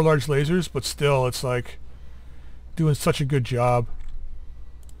 large lasers, but still, it's like doing such a good job.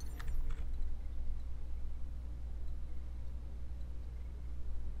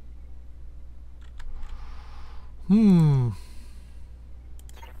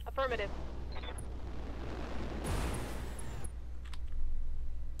 Affirmative.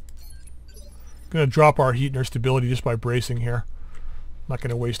 Gonna drop our heat and our stability just by bracing here. Not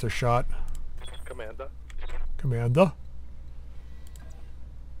gonna waste a shot. Commander, Commander.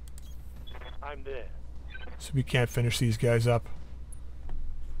 I'm there. So we can't finish these guys up.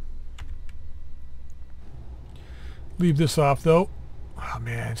 Leave this off though. Oh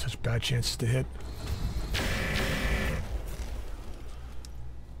man, such bad chances to hit.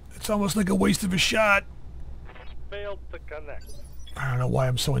 It's almost like a waste of a shot. Failed to connect. I don't know why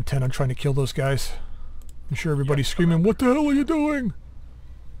I'm so intent on trying to kill those guys. I'm sure everybody's screaming, "What the hell are you doing?"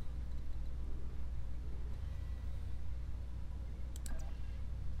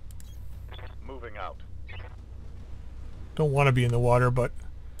 Moving out. Don't want to be in the water, but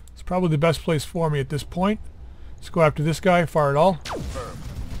it's probably the best place for me at this point. Let's go after this guy, fire it all. Confirmed.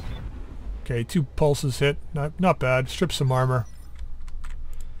 Okay, 2 pulses hit. Not bad. Strip some armor.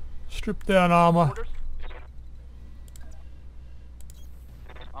 Strip that armor. Orders.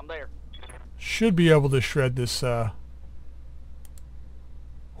 I'm there. Should be able to shred this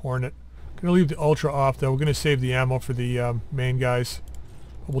Hornet. Gonna leave the Ultra off though. We're gonna save the ammo for the main guys.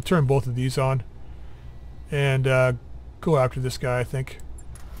 But we'll turn both of these on. And go after this guy, I think.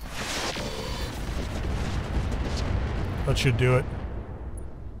 That should do it.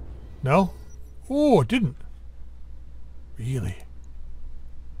 No? Oh, it didn't. Really?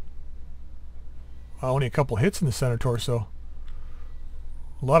 Only a couple hits in the center torso.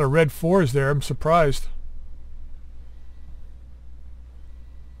 A lot of red 4s there. I'm surprised.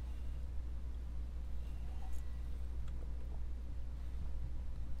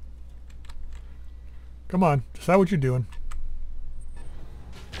 Come on. Decide what you're doing.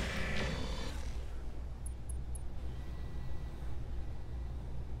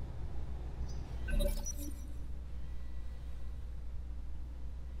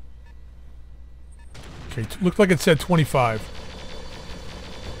 Okay, looked like it said 25.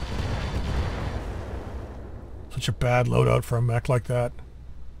 So Such a bad loadout for a mech like that.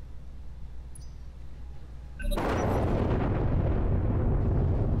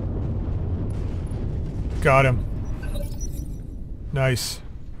 Got him. Nice.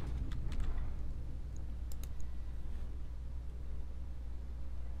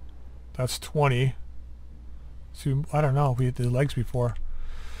 That's 20. So, I don't know. We hit the legs before.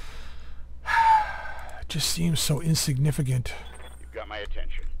 It just seems so insignificant. You've got my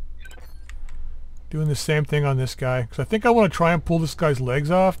attention. Doing the same thing on this guy. Because I think I want to try and pull this guy's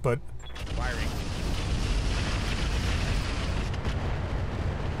legs off, but... Firing.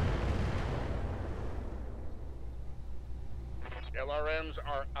 LRMs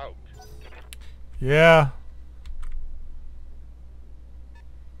are out. Yeah.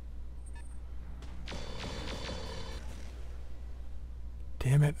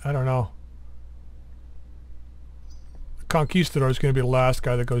 Damn it. I don't know. The Conquistador is going to be the last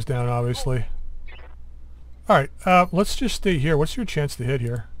guy that goes down, obviously. Alright, let's just stay here. What's your chance to hit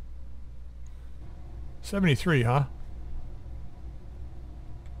here? 73, huh?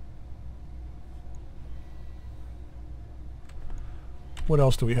 What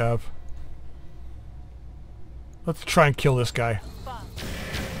else do we have? Let's try and kill this guy.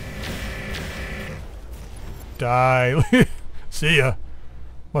 Die. See ya.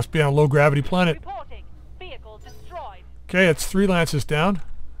 Must be on a low gravity planet. Reporting. Vehicle destroyed. Okay, it's 3 lances down.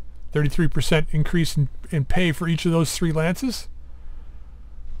 33% increase in pay for each of those 3 lances.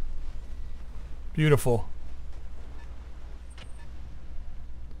 Beautiful.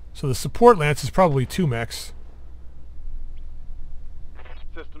 So the support lance is probably 2 mechs.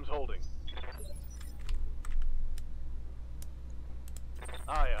 Systems holding.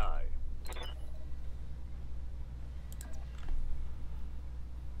 Aye, aye.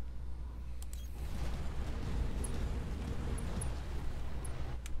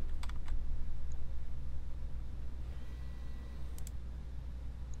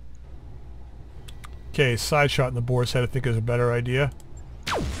 Okay, side shot in the boar's head I think is a better idea.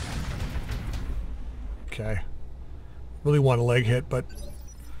 Okay. Really want a leg hit, but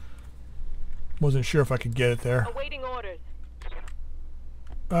wasn't sure if I could get it there. Awaiting orders.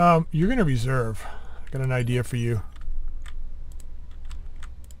 You're gonna reserve. I got an idea for you.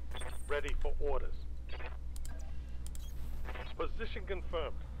 Ready for orders. Position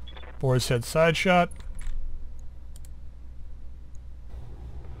confirmed. Boar's head side shot.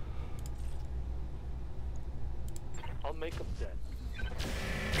 I'll make them dead.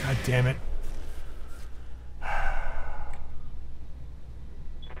 God damn it.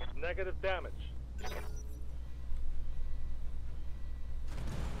 Negative damage.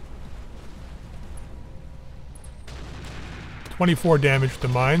 .24 damage with the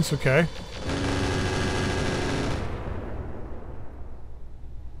mines, okay.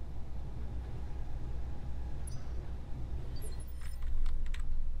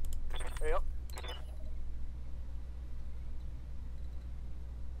 Yep.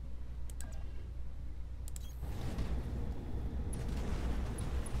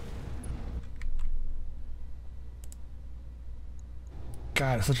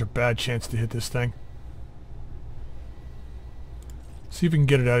 God, it's such a bad chance to hit this thing. See if we can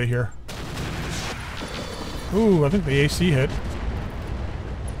get it out of here. Ooh, I think the AC hit.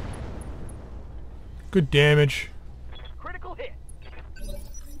 Good damage. Critical hit.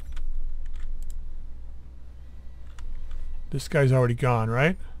 This guy's already gone,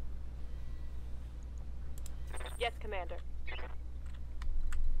 right? Yes, Commander.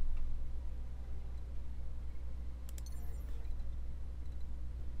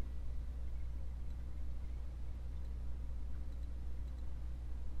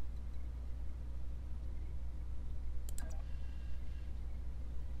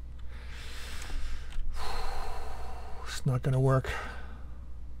 It's not gonna work.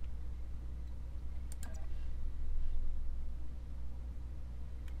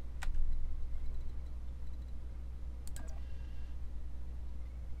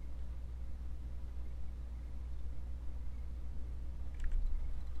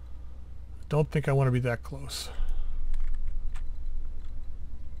 Don't think I want to be that close.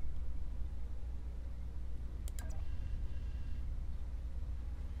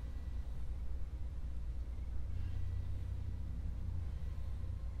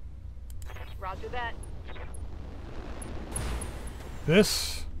 Roger that.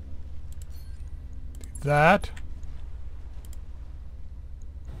 This. That.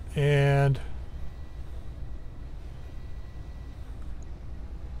 And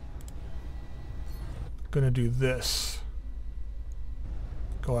gonna do this.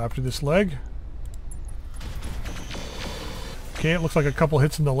 Go after this leg. Okay, it looks like a couple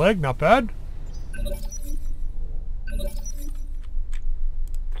hits in the leg, not bad.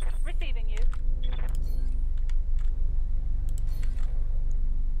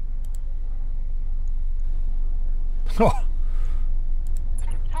 Oh,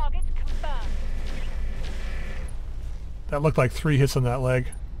 Target confirmed. that looked like 3 hits on that leg.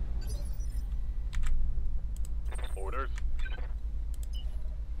 Orders.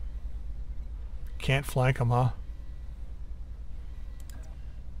 Can't flank him, huh?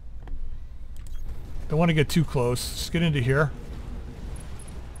 Don't want to get too close. Let's get into here.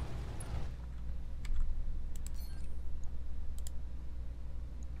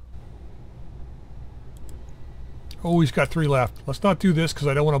 Oh, he's got 3 left. Let's not do this because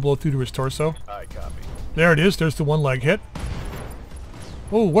I don't want to blow through to his torso. I copy. There it is. There's the 1 leg hit.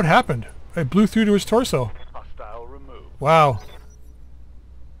 Oh, what happened? I blew through to his torso. Hostile removed. Wow.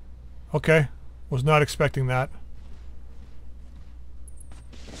 Okay. Was not expecting that.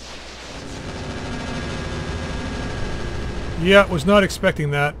 Yeah, was not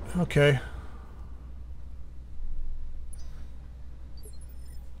expecting that. Okay.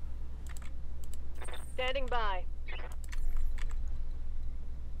 Standing by.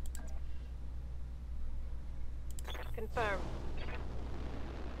 Confirm.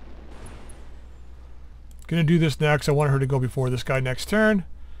 Gonna do this next. I want her to go before this guy next turn.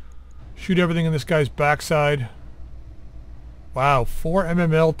 Shoot everything in this guy's backside. Wow, 4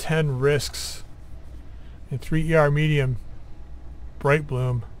 MML, 10 risks. And 3 ER medium. Bright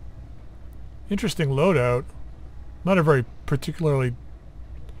bloom. Interesting loadout. Not a very particularly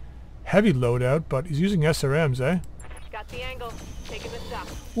heavy loadout, but he's using SRMs, eh? Got the angle. Taking the stop.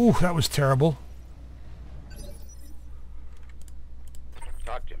 Ooh, that was terrible.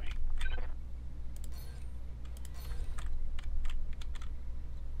 Talk to me.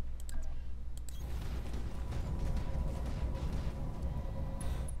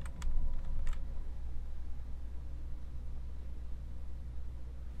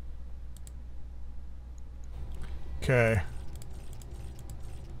 Okay.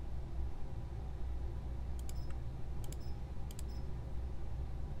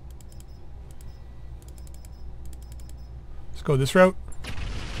 Let's go this route.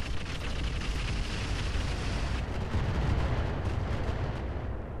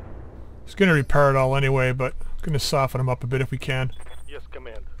 It's gonna repair it all anyway, but gonna soften him up a bit if we can. Yes,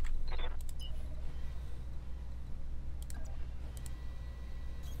 Commander.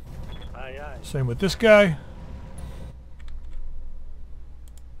 Aye, aye. Same with this guy.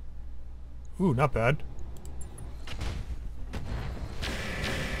 Ooh, not bad.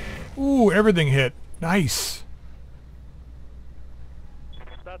 Ooh, everything hit. Nice.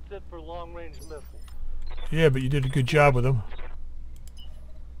 That's it for long-range missiles. Yeah, but you did a good job with him.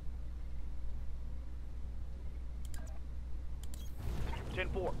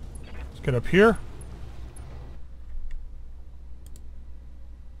 Ten-4. Let's get up here.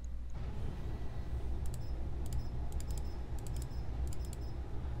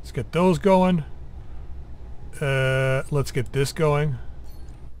 Let's get those going. Let's get this going.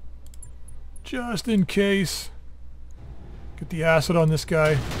 Just in case. Get the acid on this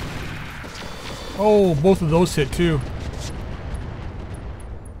guy. Oh, both of those hit too.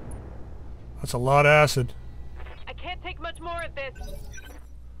 That's a lot of acid. I can't take much more of this.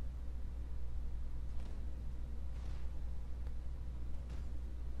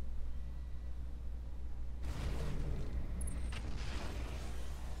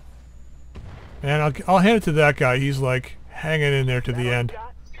 And I'll hand it to that guy. He's like hanging in there to the end.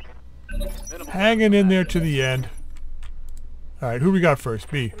 Hanging in there to the end. Alright, who we got first?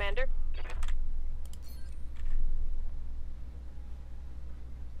 B. Commander.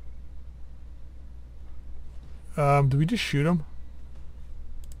 Do we just shoot him?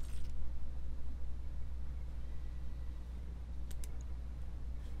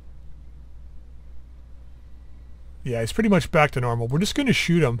 Yeah, he's pretty much back to normal. We're just going to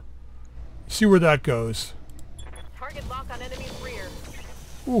shoot him. See where that goes. Target lock on enemy's rear.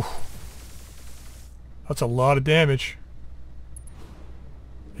 Ooh. That's a lot of damage.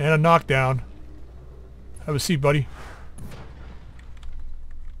 And a knockdown. Have a seat, buddy.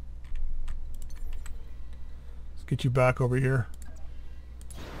 Let's get you back over here.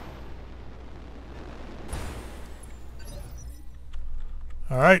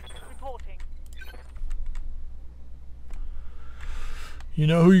 Alright. Reporting. You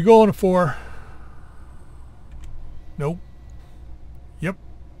know who you're going for. Nope. Yep.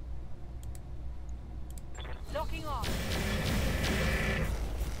 Locking off.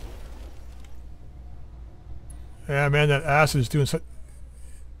 Yeah, man, that acid is doing such...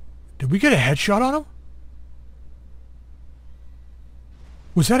 Did we get a headshot on him?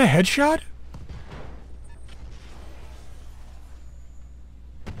 Was that a headshot?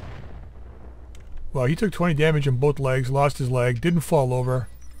 Well, he took 20 damage in both legs, lost his leg, didn't fall over.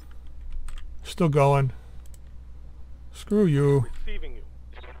 Still going. Screw you. Receiving you.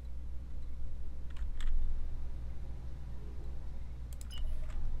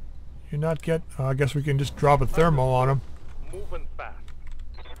 You're not get... I guess we can just drop a thermal on him. Moving fast.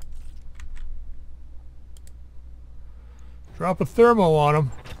 Drop a thermal on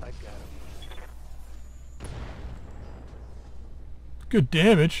him. I got him. Good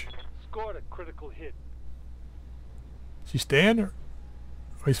damage. Scored a critical hit. Is he staying or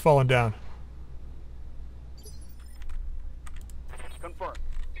he's falling down? Confirmed.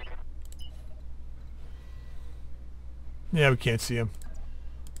 Yeah, we can't see him.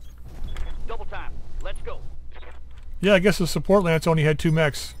 Double time. Let's go. Yeah, I guess the support lance only had 2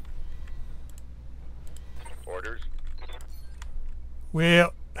 mechs. Orders.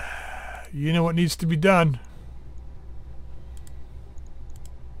 Well, you know what needs to be done.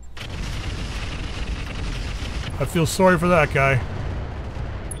 I feel sorry for that guy.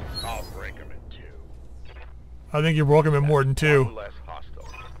 I'll break him in 2. I think you broke him in more than 2. One less hostile.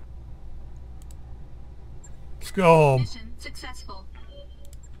 Let's go home. Mission successful.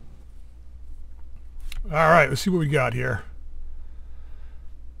 Alright, let's see what we got here.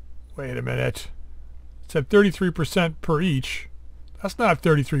 Wait a minute. It's at 33% per each. That's not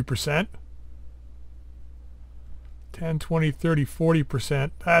 33%. 10, 20, 30,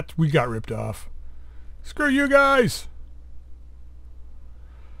 40%. That we got ripped off. Screw you guys!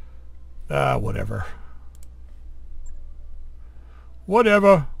 Whatever.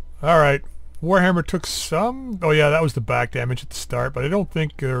 Whatever. Alright. Warhammer took some... Oh yeah, that was the back damage at the start, but I don't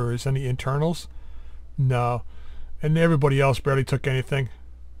think there was any internals. No. And everybody else barely took anything.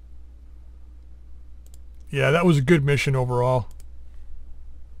 Yeah, that was a good mission overall.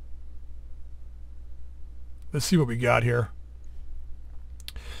 Let's see what we got here.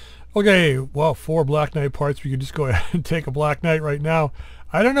 Okay, well, 4 Black Knight parts. We could just go ahead and take a Black Knight right now.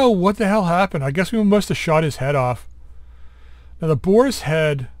 I don't know what the hell happened. I guess we must have shot his head off. Now the boar's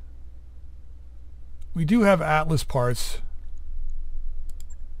head... We do have Atlas parts.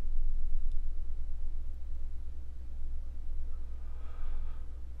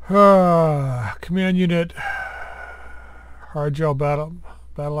 Command unit, hard gel battle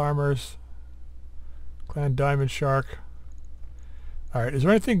armors, Clan Diamond Shark. Alright, is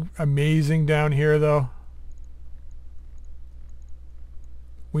there anything amazing down here though?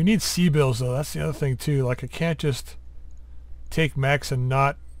 We need C-bills though, that's the other thing too. Like I can't just take mechs and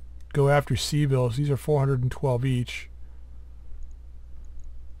not go after C-bills. These are 412 each.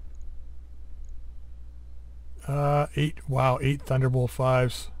 8 Thunderbolt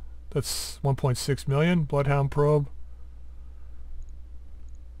 5s. That's 1.6 million. Bloodhound probe.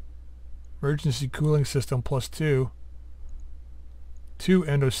 Emergency cooling system plus 2. 2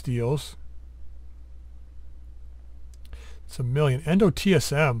 endo steels. It's a million. Endo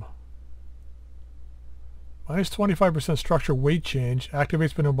TSM. Minus 25% structure weight change.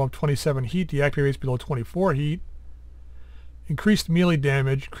 Activates when above 27 heat. Deactivates below 24 heat. Increased melee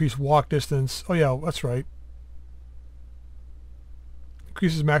damage. Increased walk distance. Oh yeah, that's right.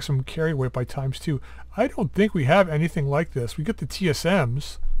 Increases maximum carry weight by ×2. I don't think we have anything like this. We get the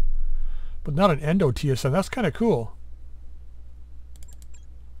TSMs, but not an endo TSM. That's kind of cool.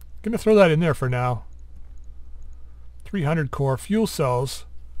 Gonna throw that in there for now. 300 core fuel cells.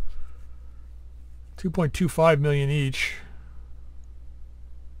 2.25 million each.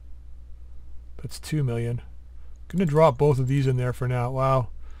 That's 2 million. Gonna drop both of these in there for now. Wow.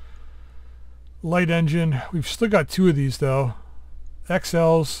 Light engine. We've still got 2 of these though.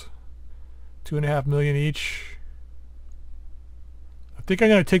 XLs, 2.5 million each. I think I'm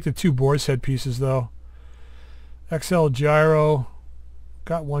going to take the 2 Boar's Head pieces though. XL gyro,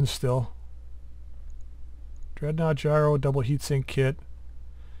 got 1 still. Dreadnought gyro, double heatsink kit.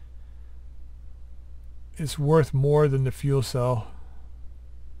 It's worth more than the fuel cell.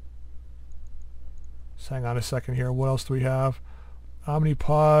 Just hang on a second here. What else do we have?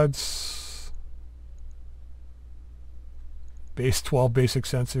 Omnipods. Base 12 basic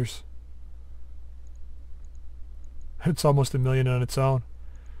sensors. It's almost 1 million on its own.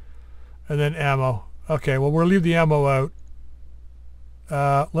 And then ammo. Okay, well we'll leave the ammo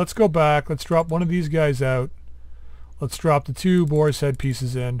out. Let's go back. Let's drop one of these guys out. Let's drop the 2 Boar's Head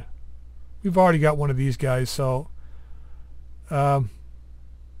pieces in. We've already got one of these guys, so... and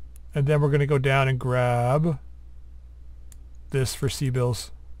then we're going to go down and grab this for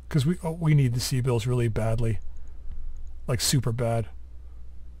C-bills. Because we need the C-bills really badly. Like super bad.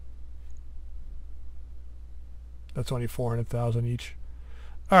 That's only 400,000 each.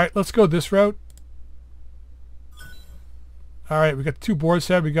 Alright, let's go this route. Alright, we got the 2 Boar's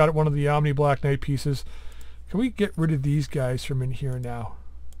Head. We got one of the Omni Black Knight pieces. Can we get rid of these guys from in here now?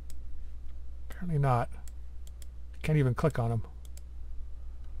 Apparently not. Can't even click on them.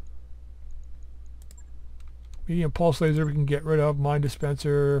 Medium pulse laser we can get rid of. Mine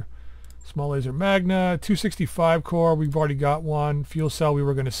dispenser. Small laser magna. 265 core. We've already got one. Fuel cell we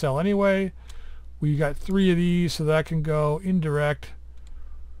were going to sell anyway. We got 3 of these, so that can go indirect.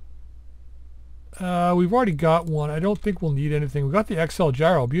 We've already got one. I don't think we'll need anything. We got the XL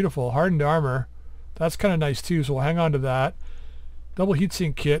gyro. Beautiful. Hardened armor. That's kind of nice too, so we'll hang on to that. Double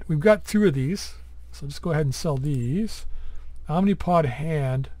heatsink kit. We've got 2 of these, so just go ahead and sell these. Omnipod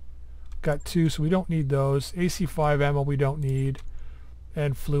hand. Got 2, so we don't need those. AC5 ammo we don't need.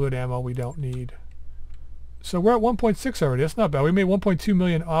 And fluid ammo we don't need. So we're at 1.6 already. That's not bad. We made 1.2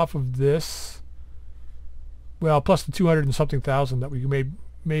 million off of this. Well, plus the 200 and something thousand that we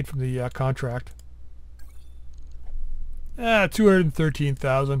made from the contract.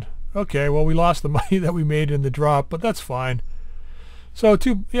 213,000. Okay, well we lost the money that we made in the drop, but that's fine. So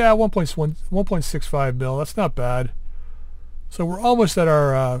 1.65 mil. That's not bad. So we're almost at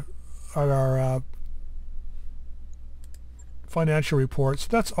our financial report. So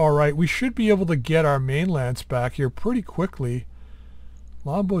that's all right. We should be able to get our mainlands back here pretty quickly.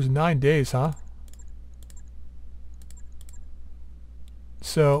 Lombo's 9 days, huh?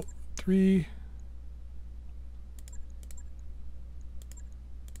 So 3.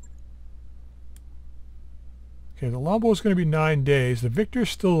 Okay, the Lombo is going to be 9 days. The Victor's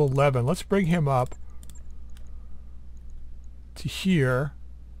still 11. Let's bring him up to here.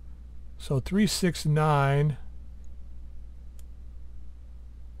 So 369.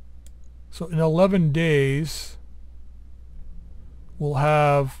 So in 11 days, we'll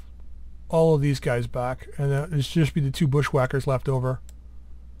have all of these guys back, and then it's just be the 2 bushwhackers left over.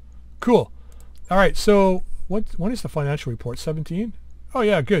 Cool. All right. So when is the financial report? 17? Oh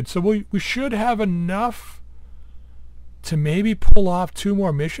yeah, good. So we should have enough to maybe pull off 2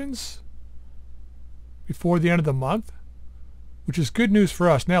 more missions before the end of the month, which is good news for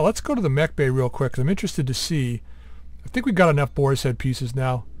us. Now let's go to the mech bay real quick, 'cause I'm interested to see. I think we've got enough boar's head pieces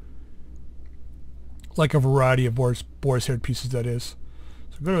now, like a variety of boar's head pieces, that is.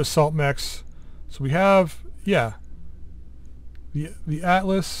 So go to assault mechs. So we have, yeah, the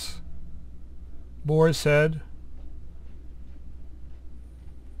Atlas, boar's head,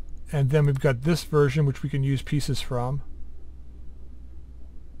 and then we've got this version which we can use pieces from.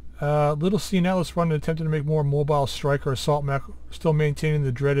 Little C and Atlas run attempted to make more mobile striker assault mech, still maintaining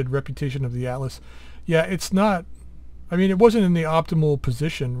the dreaded reputation of the Atlas. Yeah, it's not, I mean, it wasn't in the optimal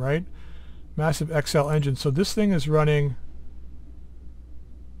position, right? Massive XL engine. So this thing is running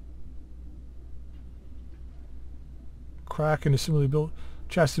crack and assembly built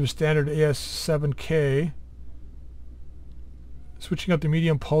chassis of standard AS7K. Switching up the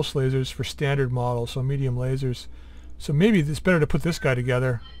medium pulse lasers for standard model, so medium lasers. So maybe it's better to put this guy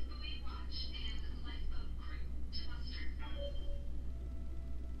together.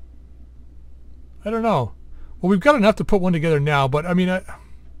 I don't know. Well, we've got enough to put one together now, but I mean,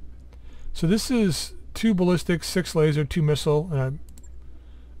 so this is 2 ballistic, 6 laser, 2 missile,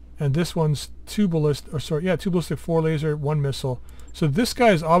 and this one's 2 ballistic, or sorry, yeah, 2 ballistic, 4 laser, 1 missile. So this guy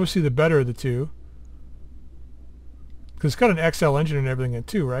is obviously the better of the 2, because it's got an XL engine and everything in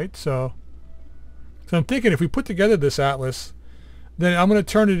too, right? So I'm thinking if we put together this Atlas, then I'm going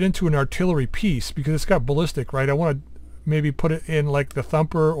to turn it into an artillery piece, because it's got ballistic, right? I want to maybe put it in like the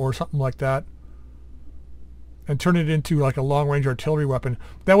Thumper or something like that, and turn it into like a long-range artillery weapon.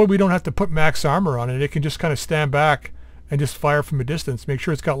 That way we don't have to put max armor on it. It can just kind of stand back and just fire from a distance. Make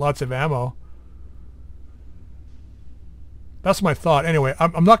sure it's got lots of ammo. That's my thought. Anyway,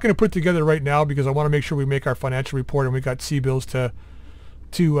 I'm not going to put it together right now because I want to make sure we make our financial report and we got C-bills to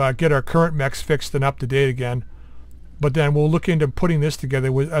get our current mechs fixed and up to date again. But then we'll look into putting this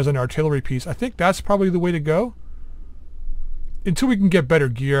together as an artillery piece. I think that's probably the way to go, until we can get better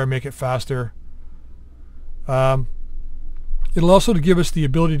gear and make it faster. It'll also give us the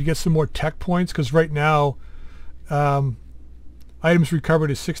ability to get some more tech points, because right now items recovered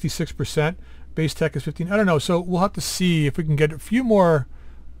is 66%, base tech is 15. I don't know, so we'll have to see if we can get a few more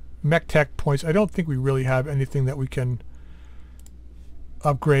mech tech points. I don't think we really have anything that we can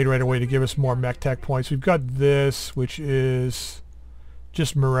upgrade right away to give us more mech tech points. We've got this, which is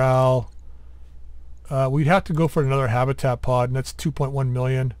just morale. We'd have to go for another habitat pod, and that's 2.1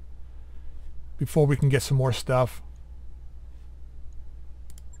 million before we can get some more stuff.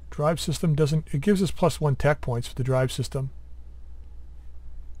 Drive system doesn't, it gives us +1 tech points for the drive system.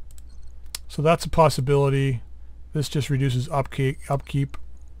 So that's a possibility. This just reduces upkeep.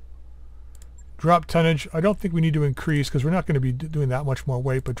 Drop tonnage, I don't think we need to increase because we're not going to be doing that much more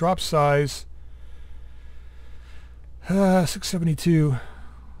weight, but drop size, 672.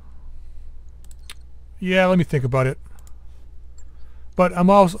 Yeah, let me think about it. But I'm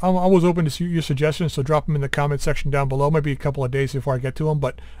always open to your suggestions, so drop them in the comment section down below. Might be a couple of days before I get to them,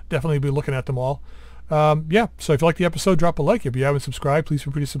 but definitely be looking at them all. Yeah, so if you like the episode, drop a like. If you haven't subscribed, please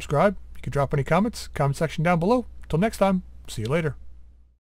feel free to subscribe. You can drop any comments, comment section down below. Till next time, see you later.